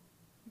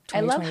I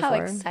love how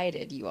 2024.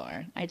 excited you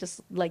are. I just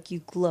like you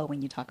glow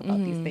when you talk about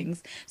these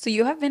things. So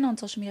you have been on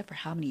social media for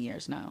how many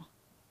years now?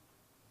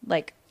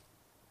 Like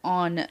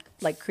on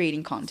like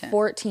creating content.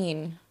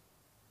 14.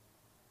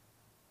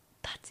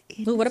 That's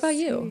Well, what about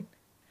insane.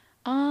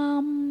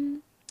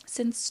 you?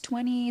 Since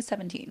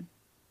 2017.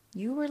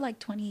 You were like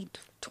 20.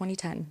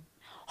 2010.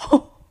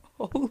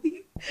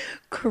 Holy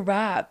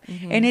crap.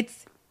 And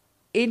it's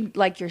in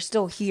like you're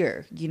still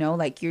here,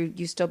 like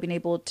you still been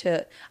able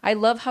to. I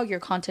love how your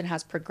content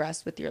has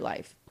progressed with your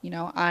life.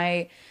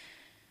 I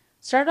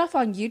started off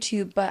on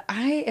YouTube, but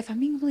if I'm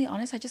being really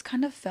honest, I just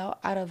kind of fell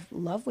out of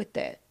love with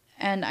it.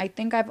 And I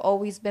think I've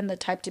always been the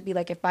type to be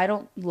like, if I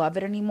don't love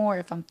it anymore,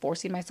 if I'm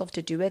forcing myself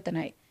to do it, then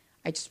I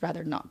just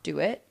rather not do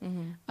it.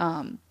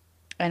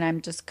 And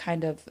I'm just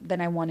kind of, then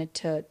I wanted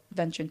to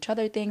venture into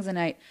other things. And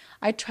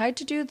I tried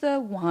to do the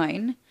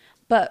wine,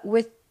 but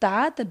with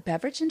that, the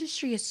beverage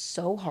industry is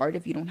so hard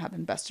if you don't have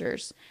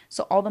investors.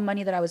 So all the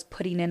money that I was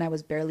putting in, I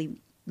was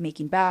barely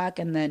making back.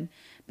 And then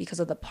because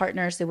of the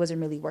partners, it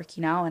wasn't really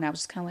working out. And I was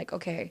just kind of like,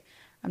 okay,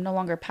 I'm no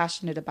longer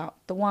passionate about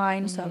the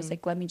wine. So I was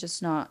like, let me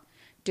just not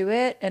do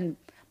it.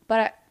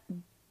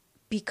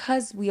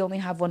 Because we only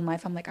have one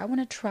life, I'm like, I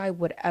want to try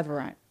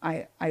whatever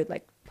I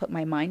like put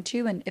my mind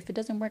to. And if it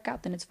doesn't work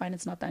out, then it's fine.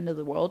 It's not the end of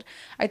the world.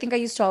 I think I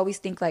used to always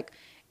think like,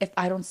 if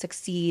I don't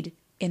succeed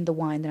in the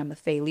wine, then I'm a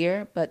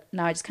failure. But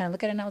now I just kind of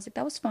look at it and I was like,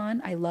 that was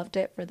fun. I loved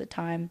it for the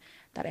time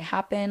that it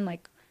happened.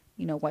 Like,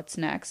 what's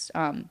next?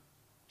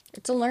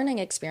 It's a learning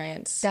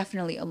experience.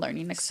 Definitely a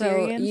learning So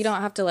experience. you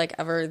don't have to like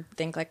ever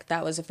think like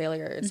that was a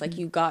failure. It's like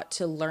you got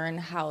to learn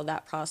how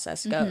that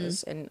process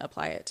goes and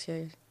apply it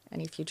to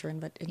any future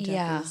endeavors.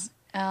 Yeah.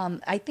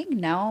 I think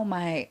now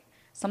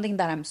something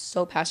that I'm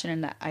so passionate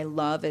and that I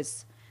love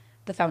is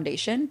the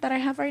foundation that I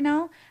have right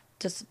now,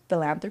 just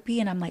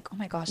philanthropy. And I'm like, oh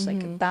my gosh,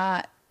 like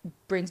that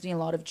brings me a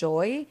lot of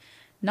joy.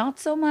 Not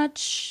so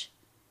much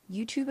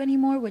YouTube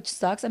anymore, which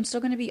sucks. I'm still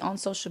going to be on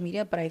social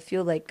media, but I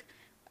feel like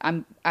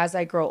as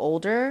I grow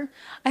older,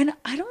 and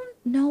I don't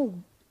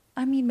know.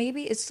 I mean,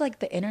 maybe it's like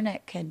the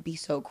internet can be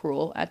so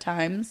cruel at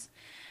times.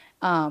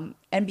 And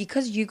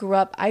because you grew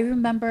up, I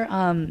remember,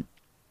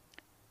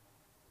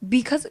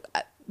 because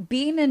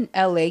being in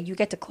LA, you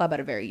get to club at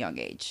a very young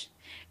age.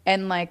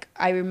 And like,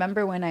 I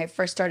remember when I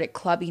first started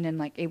clubbing and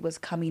like it was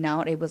coming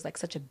out, it was like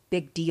such a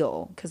big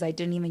deal because I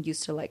didn't even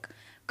used to like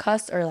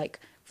cuss or like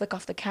flick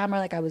off the camera.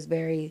 Like I was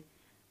very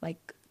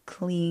like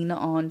clean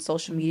on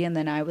social media. And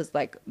then I was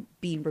like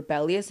being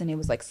rebellious and it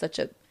was like such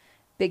a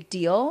big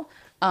deal.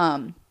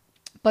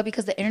 But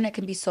because the internet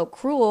can be so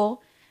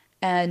cruel,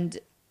 and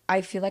I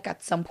feel like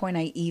at some point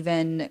I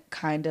even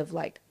kind of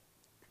like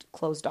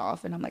closed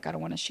off and I'm like, I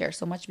don't want to share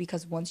so much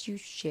because once you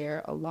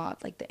share a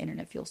lot, like the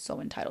internet feels so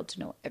entitled to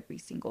know every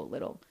single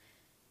little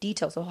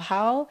detail. So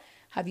how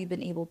have you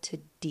been able to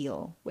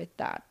deal with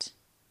that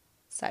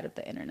side of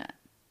the internet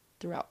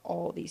throughout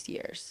all these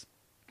years?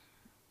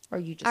 Or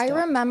you just I don't?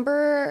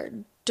 remember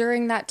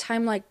during that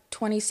time, like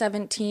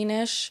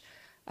 2017-ish,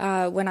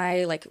 when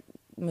I like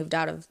moved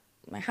out of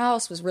my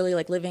house, was really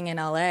like living in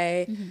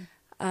LA.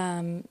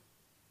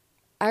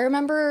 I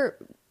remember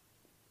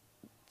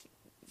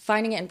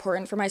finding it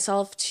important for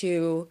myself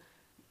to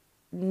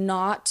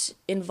not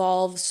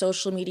involve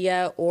social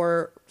media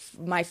or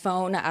my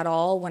phone at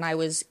all when I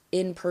was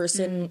in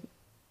person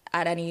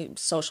at any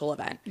social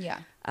event. Yeah.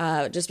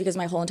 Just because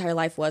my whole entire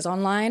life was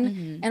online.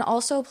 Mm-hmm. And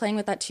also playing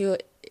with that too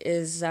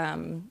is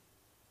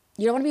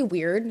you don't want to be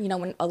weird. You know,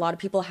 when a lot of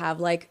people have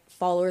like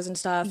followers and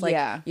stuff, like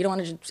Yeah. you don't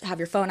want to just have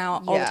your phone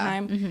out all the Yeah.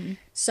 time. Mm-hmm.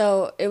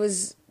 So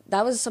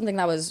that was something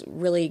that was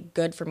really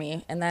good for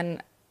me. And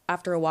then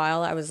after a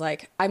while, I was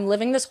like, I'm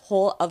living this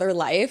whole other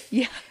life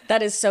Yeah.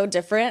 that is so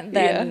different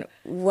than Yeah.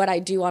 what I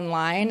do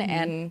online. Mm-hmm.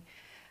 And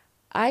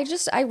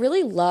I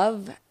really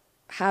love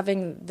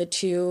having the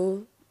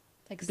two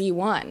Like, be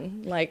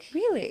one. Like,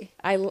 really?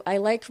 I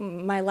like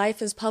my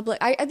life is public.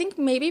 I think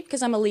maybe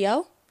because I'm a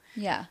Leo,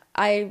 Yeah.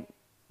 I'm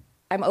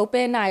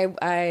open.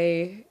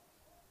 I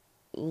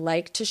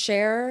like to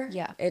share.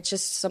 Yeah. It's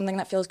just something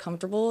that feels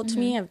comfortable to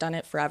me. I've done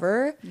it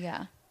forever.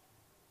 Yeah.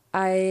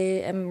 I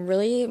am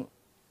really,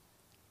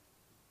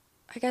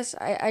 I guess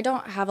I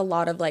don't have a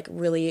lot of like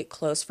really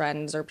close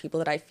friends or people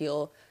that I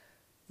feel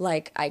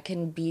like I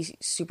can be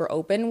super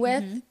open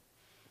with,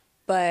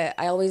 but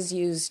I always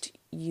used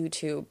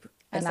YouTube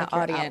As and that like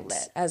your audience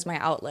outlet. as my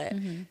outlet.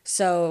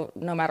 So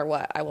no matter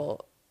what, I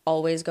will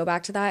always go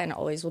back to that and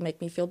always will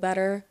make me feel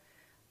better.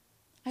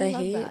 I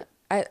love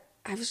that.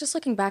 I was just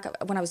looking back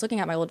when I was looking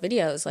at my old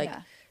videos, like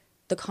Yeah.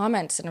 the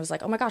comments, and I was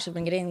like, oh my gosh, I've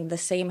been getting the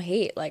same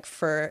hate like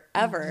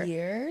forever.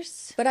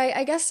 Years. But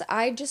I guess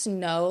I just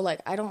know,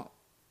 like,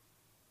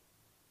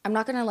 I'm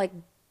not gonna like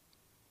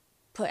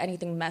put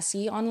anything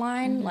messy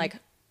online, like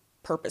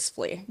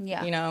purposefully,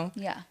 Yeah. you know?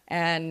 Yeah.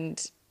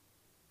 And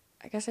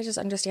I guess I just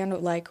understand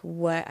like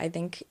what I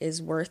think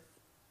is worth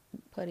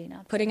Putting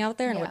out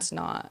there and Yeah. what's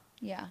not.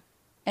 Yeah.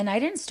 And I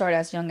didn't start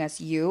as young as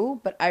you,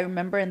 but I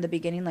remember in the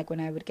beginning, like when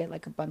I would get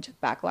like a bunch of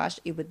backlash,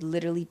 it would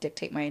literally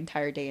dictate my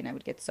entire day and I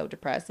would get so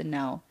depressed. And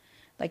now,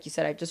 like you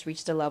said, I've just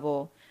reached a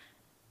level,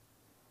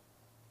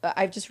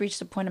 I've just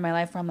reached a point in my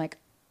life where I'm like,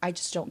 I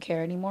just don't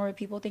care anymore what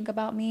people think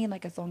about me.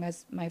 Like as long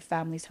as my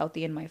family's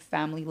healthy and my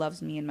family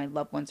loves me and my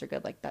loved ones are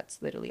good, like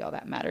that's literally all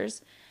that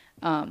matters.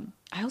 I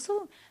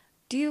also,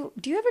 do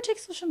you ever take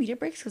social media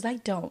breaks? Because I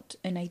don't,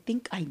 and I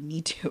think I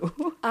need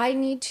to. I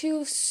need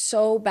to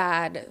so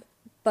bad,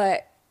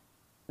 but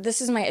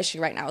this is my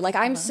issue right now. Like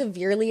I'm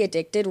severely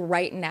addicted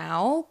right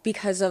now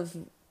because of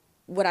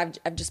what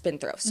I've just been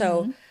through.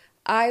 So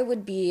I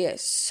would be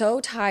so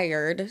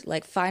tired.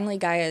 Like finally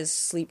Gaia's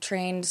sleep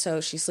trained,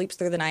 so she sleeps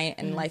through the night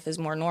and life is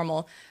more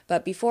normal.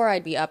 But before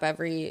I'd be up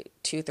every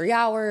 2-3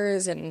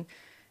 hours and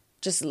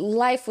just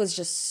life was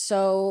just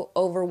so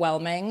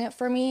overwhelming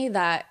for me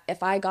that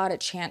if I got a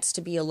chance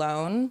to be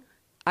alone,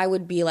 I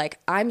would be like,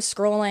 I'm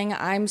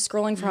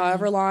scrolling for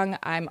however long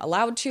I'm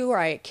allowed to or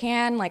I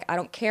can. Like, I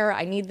don't care.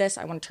 I need this.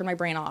 I want to turn my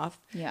brain off.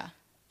 Yeah.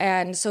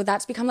 And so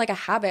that's become like a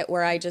habit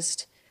where I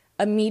just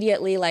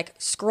immediately like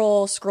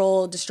scroll,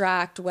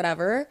 distract,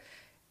 whatever.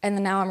 And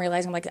then now I'm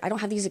realizing like I don't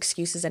have these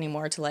excuses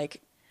anymore to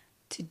like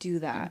To do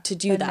that.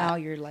 But But now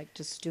you're like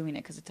just doing it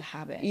because it's a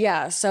habit.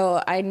 yeah,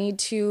 so I need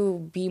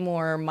to be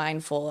more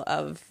mindful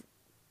of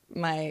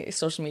my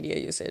social media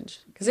usage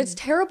because it's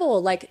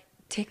terrible. Like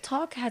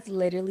TikTok has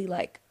literally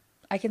like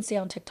I can stay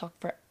on TikTok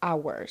for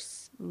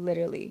hours,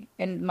 literally,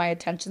 and my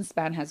attention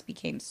span has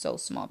become so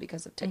small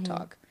because of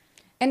TikTok.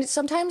 and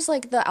sometimes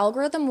like the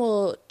algorithm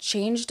will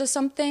change to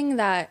something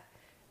that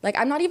like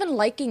I'm not even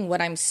liking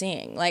what I'm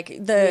seeing. Like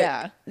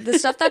Yeah. the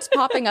stuff that's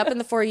popping up in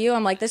the For You,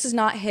 I'm like, this is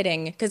not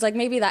hitting because like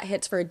maybe that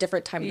hits for a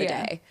different time of the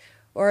Yeah. day.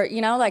 Or,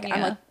 you know, like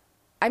Yeah.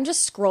 I'm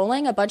just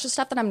scrolling a bunch of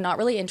stuff that I'm not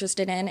really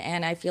interested in,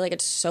 and I feel like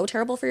it's so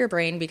terrible for your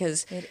brain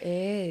because It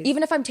is.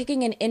 even if I'm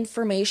taking in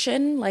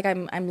information, like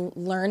I'm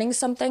learning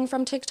something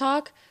from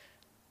TikTok,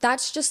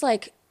 that's just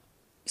like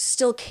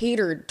still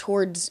catered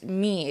towards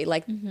me.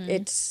 Like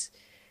it's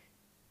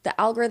the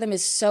algorithm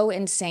is so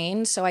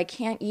insane, so I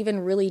can't even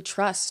really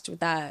trust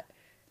that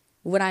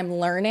what I'm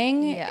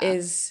learning Yeah.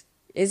 is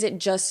it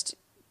just,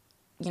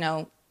 you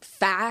know,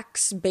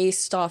 facts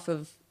based off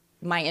of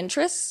my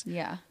interests?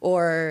 Yeah.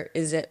 Or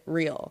is it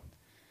real?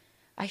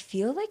 I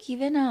feel like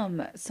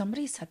even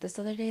somebody said this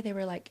the other day. They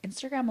were like,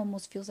 Instagram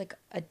almost feels like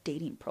a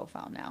dating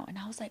profile now. And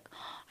I was like,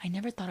 I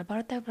never thought about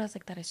it that, but I was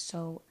like, that is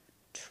so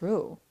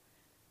true.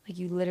 Like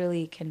you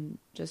literally can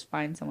just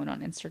find someone on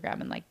Instagram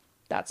and like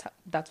that's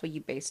what you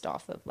based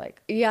off of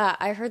like. Yeah,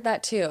 I heard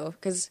that too.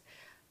 Because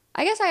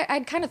I guess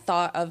I'd kind of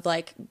thought of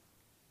like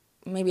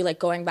maybe like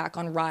going back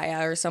on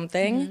Raya or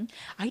something.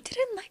 I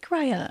didn't like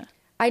Raya.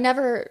 I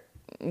never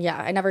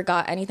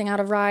got anything out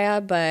of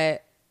Raya,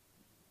 but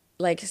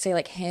like say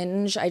like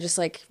Hinge, I just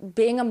like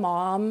being a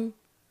mom,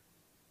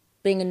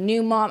 being a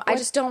new mom,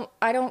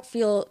 I don't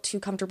feel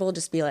too comfortable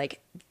just be like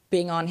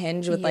being on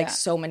Hinge with like Yeah.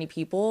 so many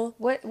people.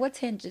 What's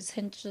Hinge? Is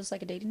Hinge just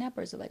like a dating app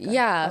or is it like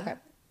Yeah. Okay.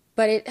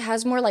 But it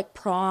has more like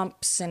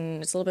prompts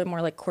and it's a little bit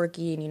more like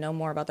quirky and you know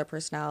more about their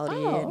personality.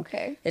 Oh, and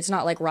okay. It's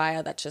not like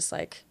Raya that's just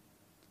like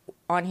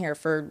on here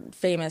for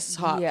famous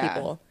hot Yeah.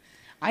 people.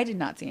 I did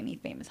not see any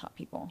famous hot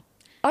people.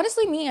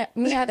 Honestly, me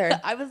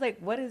either. I was like,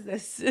 what is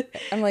this?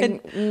 I'm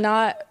like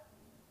not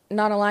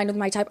aligned with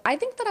my type. I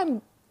think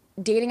that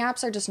dating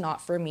apps are just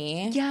not for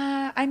me.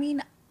 Yeah, I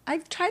mean,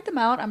 I've tried them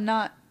out. I'm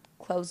not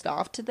closed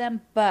off to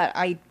them, but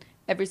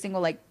every single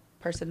like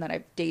person that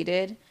I've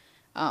dated,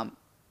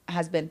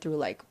 has been through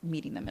like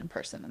meeting them in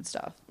person and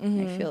stuff.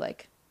 I feel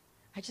like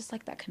I just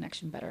like that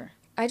connection better.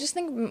 I just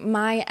think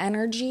my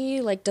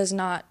energy like does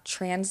not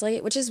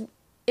translate, which is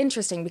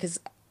interesting because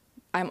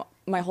I'm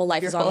my whole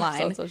life Your is whole life's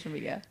on online. social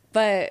media.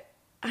 But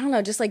I don't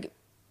know, just like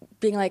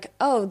being like,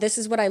 "Oh, this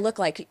is what I look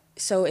like.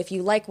 So if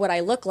you like what I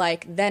look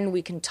like, then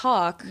we can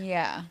talk."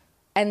 Yeah.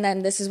 And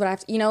then this is what I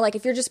have to, like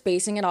if you're just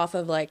basing it off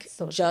of like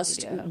Social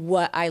just media.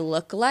 what I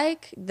look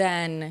like,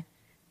 then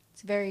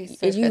It's very you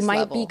surface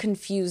might be level.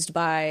 confused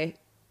by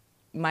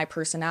my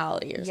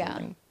personality or Yeah,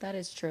 something. that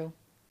is true.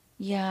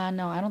 Yeah,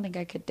 no, I don't think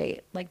I could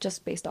date like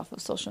just based off of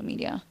social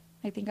media.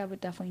 I think I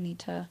would definitely need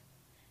to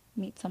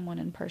meet someone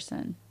in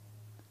person.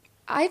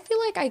 I feel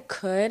like I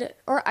could,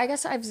 or I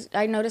guess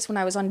I noticed when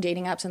I was on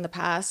dating apps in the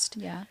past,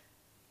 Yeah.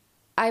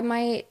 I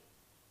might,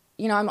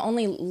 I'm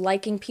only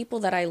liking people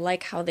that I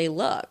like how they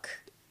look.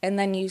 And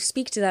then you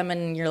speak to them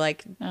and you're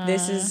like,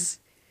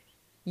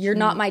 you're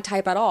not my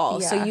type at all.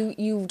 So Yeah.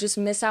 you just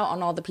miss out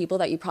on all the people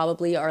that you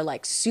probably are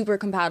like super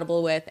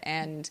compatible with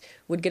and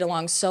would get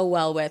along so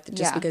well with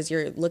just Yeah. because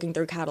you're looking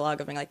through a catalog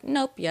of being like,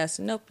 nope, yes,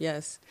 nope,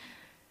 yes.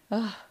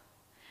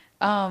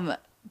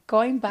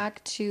 Going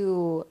back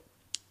to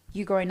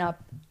you growing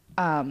up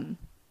on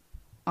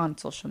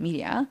social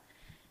media,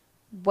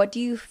 what do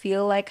you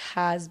feel like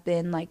has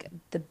been like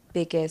the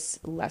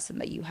biggest lesson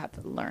that you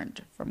have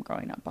learned from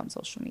growing up on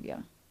social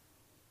media?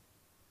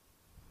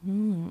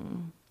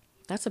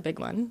 That's a big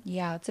one.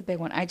 Yeah, it's a big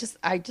one. I just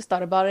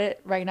thought about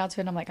it right now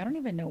too, and I'm like, I don't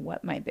even know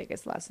what my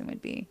biggest lesson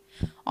would be.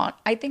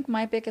 I think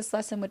my biggest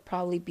lesson would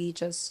probably be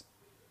just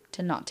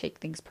to not take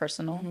things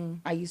personal.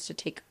 I used to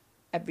take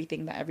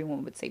everything that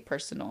everyone would say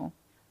personal,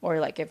 or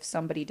like if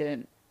somebody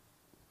didn't,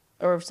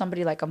 or if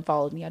somebody like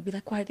unfollowed me, I'd be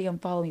like, why did they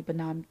unfollow me? But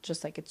now I'm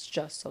just like, it's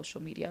just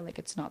social media. Like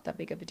it's not that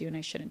big of a deal, and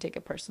I shouldn't take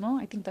it personal.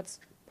 I think that's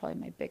probably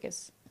my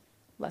biggest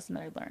lesson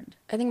that I learned.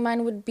 I think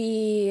mine would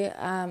be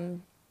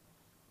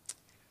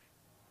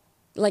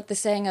like the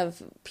saying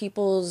of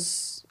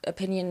people's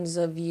opinions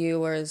of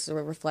you are as a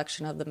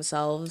reflection of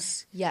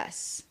themselves.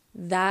 Yes.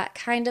 That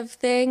kind of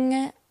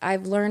thing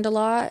I've learned a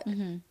lot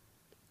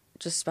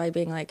just by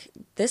being like,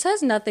 this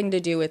has nothing to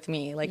do with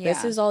me. Like,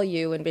 this Yeah. is all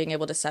you, and being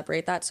able to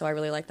separate that. So I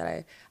really like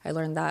that I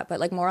learned that. But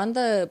like more on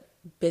the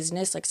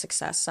business, like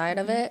success side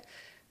of it,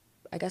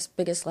 I guess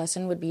biggest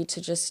lesson would be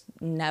to just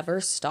never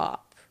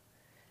stop.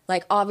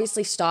 Like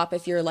obviously stop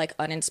if you're like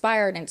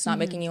uninspired and it's not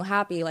making you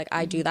happy. Like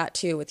I do that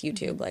too with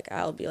YouTube. Like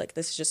I'll be like,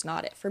 this is just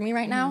not it for me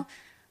right now.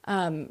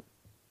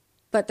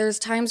 But there's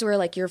times where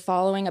like you're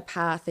following a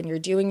path and you're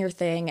doing your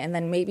thing, and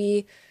then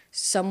maybe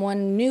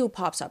someone new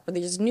pops up, or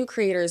there's new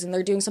creators and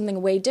they're doing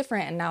something way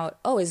different, and now,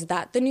 oh, is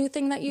that the new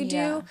thing that you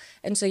Yeah. do?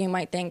 And so you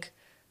might think,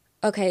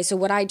 okay, so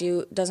what I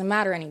do doesn't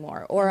matter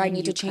anymore, or I then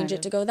need to you change kind it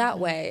of- to go that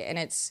way. And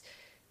it's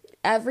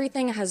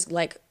everything has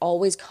like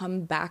always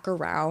come back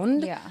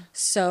around. Yeah.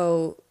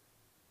 So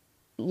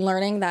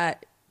learning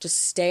that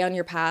just stay on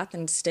your path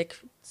and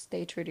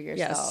Stay true to yes,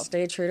 yourself.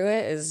 stay true to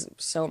it is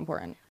so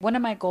important. One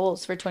of my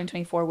goals for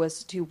 2024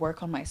 was to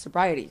work on my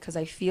sobriety because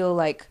I feel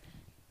like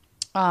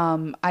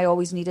I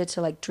always needed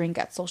to like drink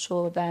at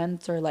social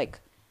events, or like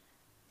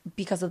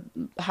because of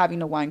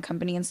having a wine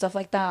company and stuff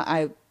like that,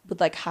 I would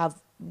like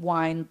have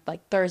wine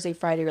like Thursday,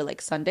 Friday, or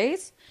like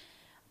Sundays.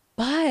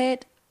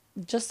 But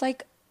just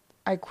like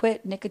I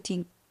quit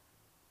nicotine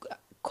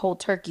cold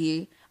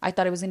turkey, I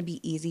thought it was going to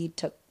be easy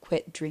to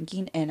quit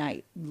drinking,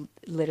 and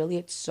literally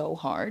it's so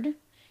hard.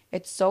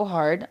 It's so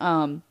hard.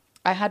 I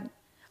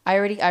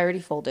already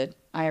folded.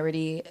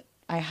 I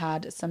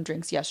had some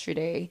drinks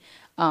yesterday.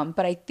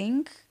 But I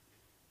think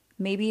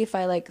maybe if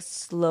I like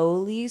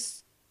slowly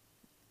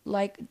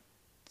like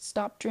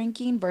stop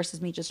drinking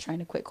versus me just trying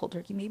to quit cold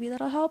turkey, maybe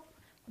that'll help.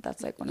 But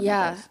that's like one of my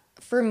Yeah. goals.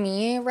 For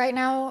me right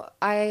now,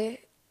 I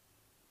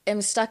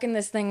am stuck in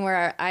this thing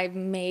where I've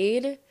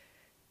made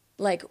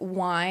like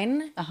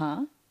wine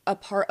Uh-huh. a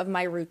part of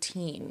my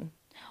routine.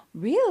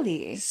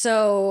 Really?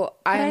 So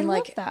I I'm love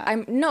like, that.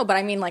 I'm no, but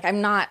I mean, like,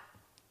 I'm not,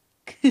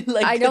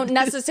 Like I don't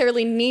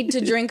necessarily need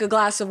to drink a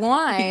glass of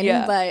wine,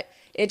 Yeah. but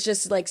it's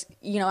just like,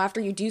 after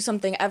you do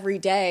something every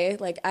day,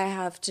 like I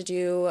have to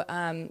do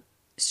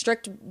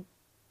strict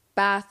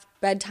bath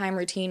bedtime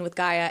routine with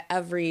Gaia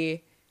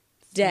every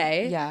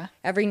day, Yeah.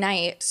 every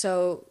night.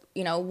 So,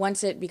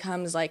 once it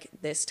becomes like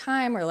this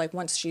time, or like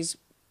once she's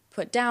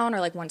put down, or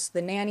like once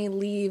the nanny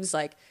leaves,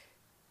 like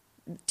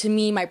to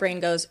me, my brain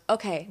goes,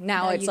 okay,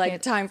 now Now it's you like can-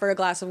 time for a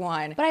glass of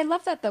wine. But I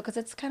love that though, because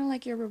it's kind of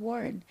like your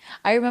reward.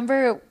 I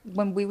remember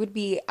when we would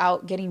be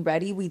out getting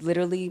ready, we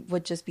literally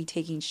would just be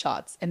taking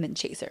shots and then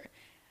chaser.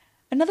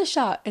 Another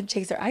shot and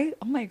chaser.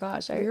 Oh my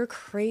gosh. You're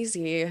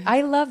crazy.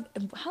 I love,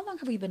 how long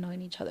have we been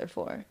knowing each other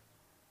for?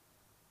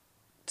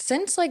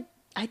 Since like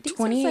I think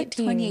 2018. since like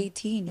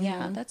 2018.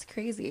 Yeah, that's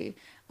crazy.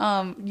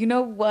 You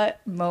know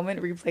what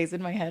moment replays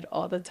in my head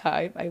all the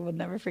time? I will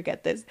never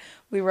forget this.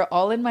 We were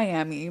all in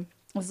Miami.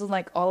 This was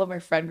like all of our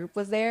friend group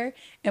was there,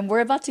 and we're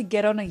about to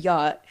get on a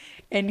yacht.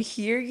 And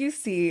here you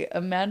see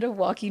Amanda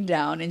walking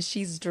down, and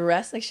she's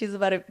dressed like she's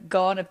about to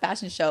go on a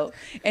fashion show.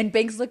 And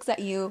Banks looks at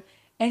you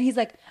And he's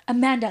like,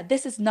 Amanda,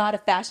 this is not a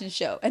fashion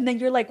show. And then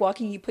you're like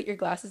walking, you put your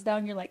glasses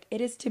down, you're like,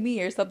 it is to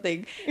me or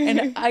something.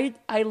 And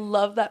I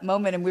love that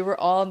moment. And we were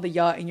all on the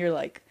yacht and you're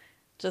like,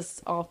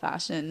 just all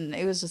fashion.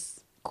 It was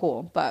just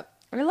cool. But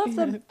I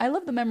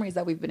love the memories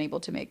that we've been able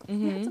to make.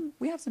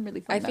 We have some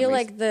really fun I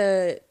memories.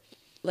 feel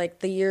like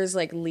the years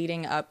like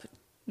leading up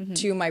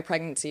to my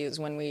pregnancy is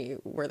when we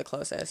were the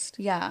closest.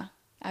 Yeah.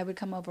 I would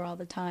come over all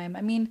the time.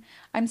 I mean,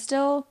 I'm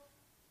still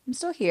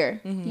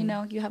here. You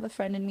know, you have a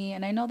friend in me,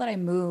 and I know that I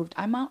moved.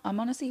 I'm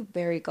honestly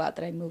very glad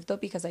that I moved though,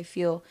 because I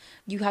feel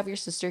you have your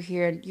sister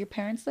here and your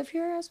parents live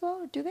here as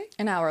well, do they?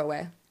 An hour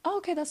away. Oh,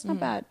 okay, that's not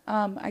bad.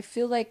 I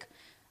feel like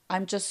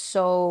I'm just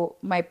so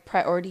my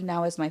priority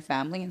now is my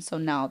family, and so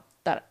now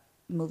that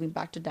moving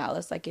back to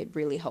Dallas, like it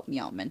really helped me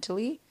out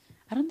mentally.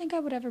 I don't think I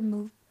would ever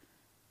move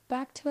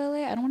back to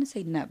LA. I don't want to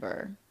say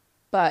never,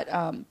 but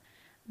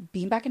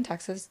being back in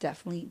Texas,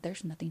 definitely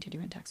there's nothing to do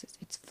in Texas.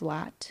 It's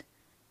flat.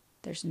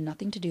 There's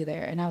nothing to do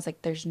there. And I was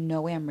like, there's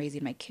no way I'm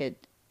raising my kid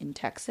in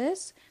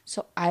Texas.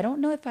 So I don't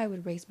know if I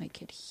would raise my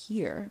kid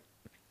here,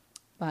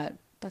 but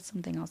that's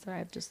something else that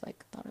I've just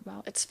like thought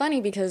about. It's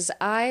funny because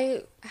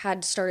I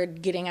had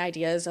started getting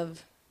ideas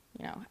of,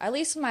 you know, at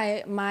least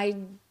my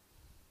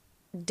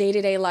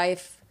day-to-day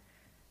life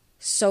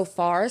so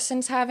far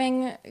since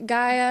having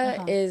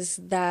Gaia is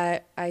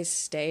that I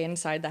stay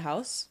inside the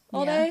house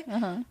all day.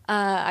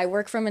 I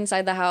work from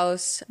inside the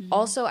house.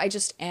 Also, I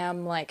just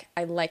am like,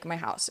 I like my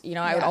house. You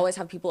know, I would always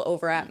have people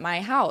over at my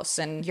house,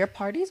 and Your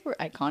parties were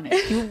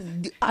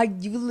iconic.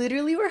 You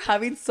literally were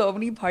having so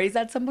many parties.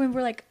 At some point,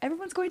 we're like,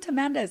 everyone's going to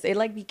Amanda's. It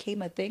like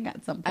became a thing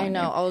at some point. I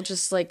know I'll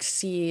just like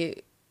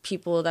see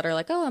people that are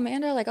like, oh,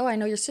 Amanda, like, oh, I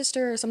know your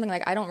sister or something.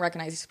 Like, I don't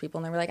recognize these people,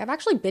 and they were like, I've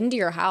actually been to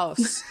your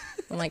house.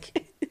 I'm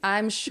like,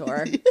 I'm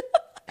sure.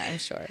 I'm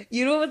sure.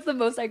 You know what's the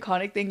most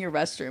iconic thing? Your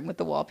restroom with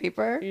the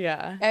wallpaper.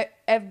 Yeah.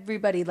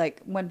 Everybody,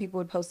 like, when people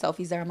would post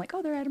selfies there, I'm like,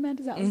 oh, they're at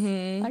Amanda's house.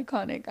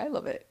 Iconic. I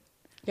love it.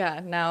 Yeah.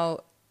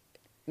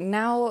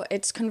 Now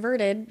it's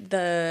converted.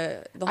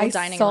 The whole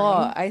dining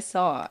room. I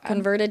saw.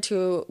 Converted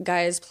to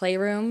Guy's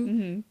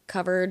playroom.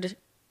 Covered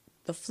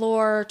the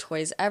floor.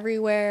 Toys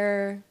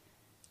everywhere.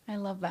 I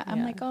love that. I'm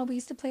Yeah. like, oh, we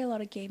used to play a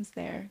lot of games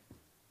there.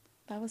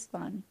 That was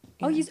fun.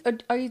 Oh,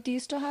 do you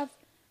still have,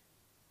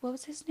 what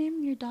was his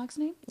name? Your dog's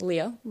name?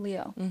 Leo.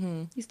 Leo.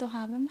 You still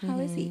have him? How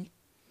is he?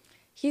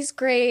 He's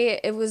great.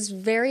 It was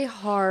very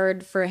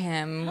hard for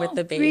him with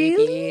the baby.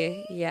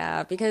 Really?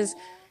 Yeah, because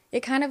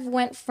it kind of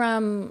went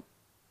from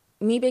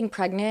me being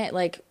pregnant,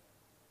 like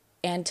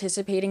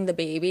anticipating the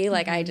baby.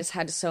 Like I just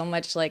had so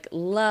much like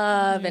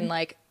love and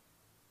like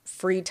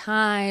free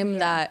time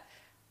that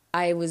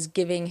I was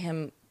giving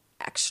him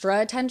extra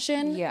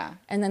attention. Yeah.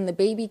 And then the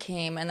baby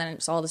came, and then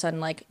it's all of a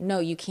sudden like, no,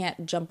 you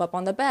can't jump up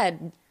on the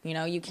bed. You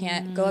know, you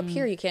can't go up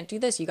here. You can't do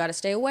this. You got to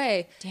stay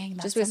away. Dang,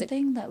 that's just because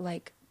something that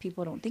like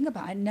people don't think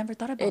about. I never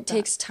thought about it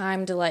takes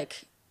time to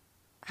like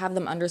have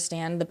them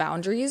understand the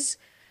boundaries.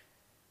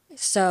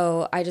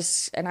 So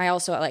I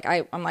also like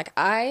I'm like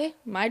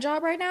my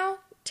job right now,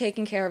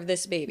 taking care of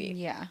this baby.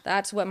 Yeah.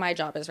 That's what my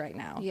job is right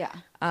now. Yeah.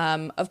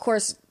 Of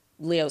course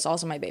Leo's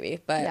also my baby,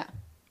 but Yeah.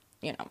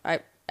 you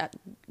know,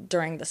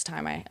 during this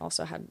time I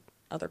also had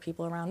other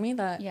people around me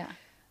that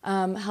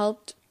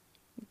helped.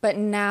 But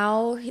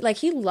now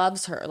he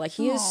loves her. Like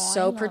he is Aw, I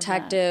so love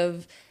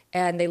protective,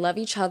 and they love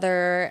each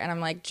other, and I'm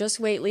like, just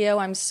wait, Leo,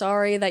 I'm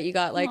sorry that you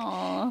got like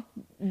Aw.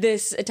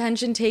 this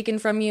attention taken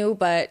from you,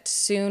 but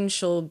soon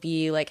she'll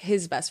be like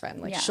his best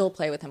friend. Like Yeah. she'll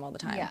play with him all the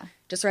time. Yeah.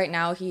 Just right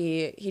now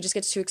he just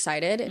gets too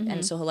excited,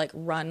 and so he'll like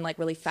run like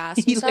really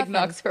fast. He and stuff, like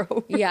knocks her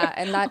over. Yeah,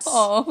 and that's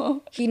Aw.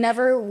 he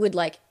never would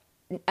like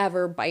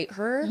ever bite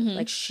her.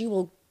 Like she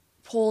will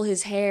pull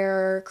his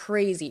hair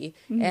crazy,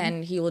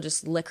 and he will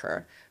just lick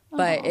her.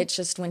 But it's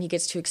just when he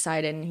gets too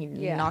excited and he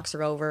knocks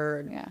her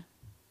over. Yeah.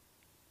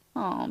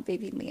 Oh,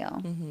 baby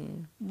Leo.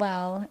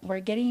 Well,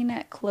 we're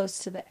getting close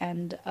to the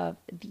end of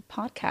the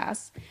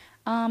podcast.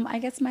 I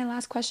guess my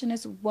last question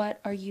is, what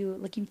are you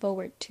looking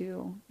forward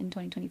to in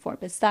 2024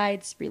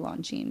 besides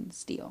relaunching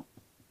Steele?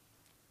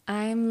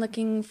 I'm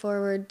looking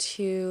forward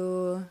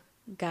to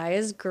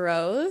Gaia's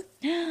growth.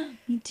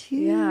 Me too.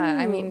 Yeah,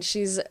 I mean,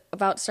 she's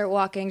about to start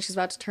walking. She's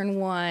about to turn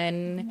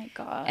 1. Oh my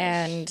gosh.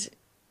 And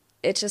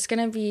it's just going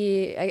to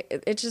be,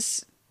 it's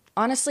just,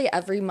 honestly,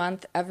 every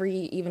month, every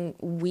even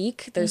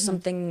week, there's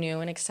something new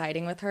and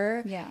exciting with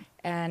her. Yeah.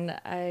 And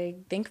I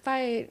think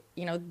by,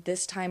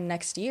 this time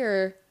next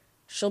year,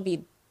 she'll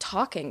be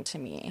talking to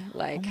me,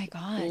 like, oh my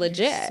God,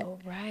 legit. You're so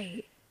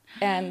right.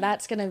 And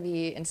that's going to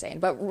be insane.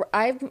 But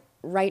I'm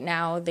right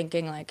now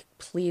thinking, like,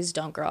 please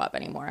don't grow up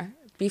anymore.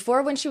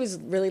 Before, when she was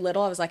really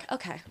little, I was like,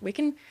 okay, we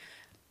can,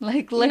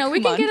 Like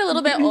we can get a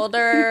little bit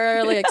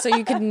older, like, so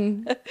you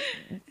can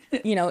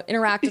you know,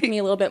 interact with me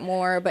a little bit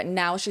more. But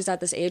now she's at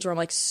this age where I'm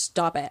like,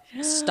 stop it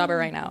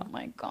right Oh now.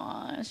 my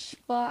gosh.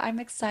 Well, I'm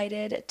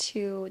excited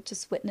to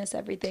just witness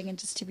everything and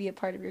just to be a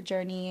part of your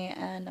journey.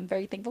 And I'm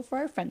very thankful for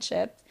our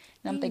friendship.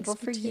 And I'm thankful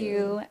Thanks, me for too.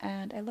 you.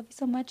 And I love you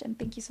so much. And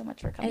thank you so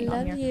much for I coming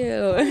on love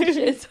here. Oh you.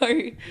 shit,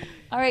 sorry.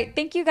 All right.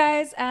 Thank you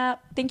guys.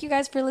 Thank you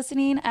guys for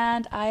listening.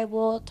 And I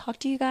will talk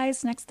to you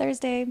guys next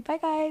Thursday. Bye,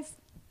 guys.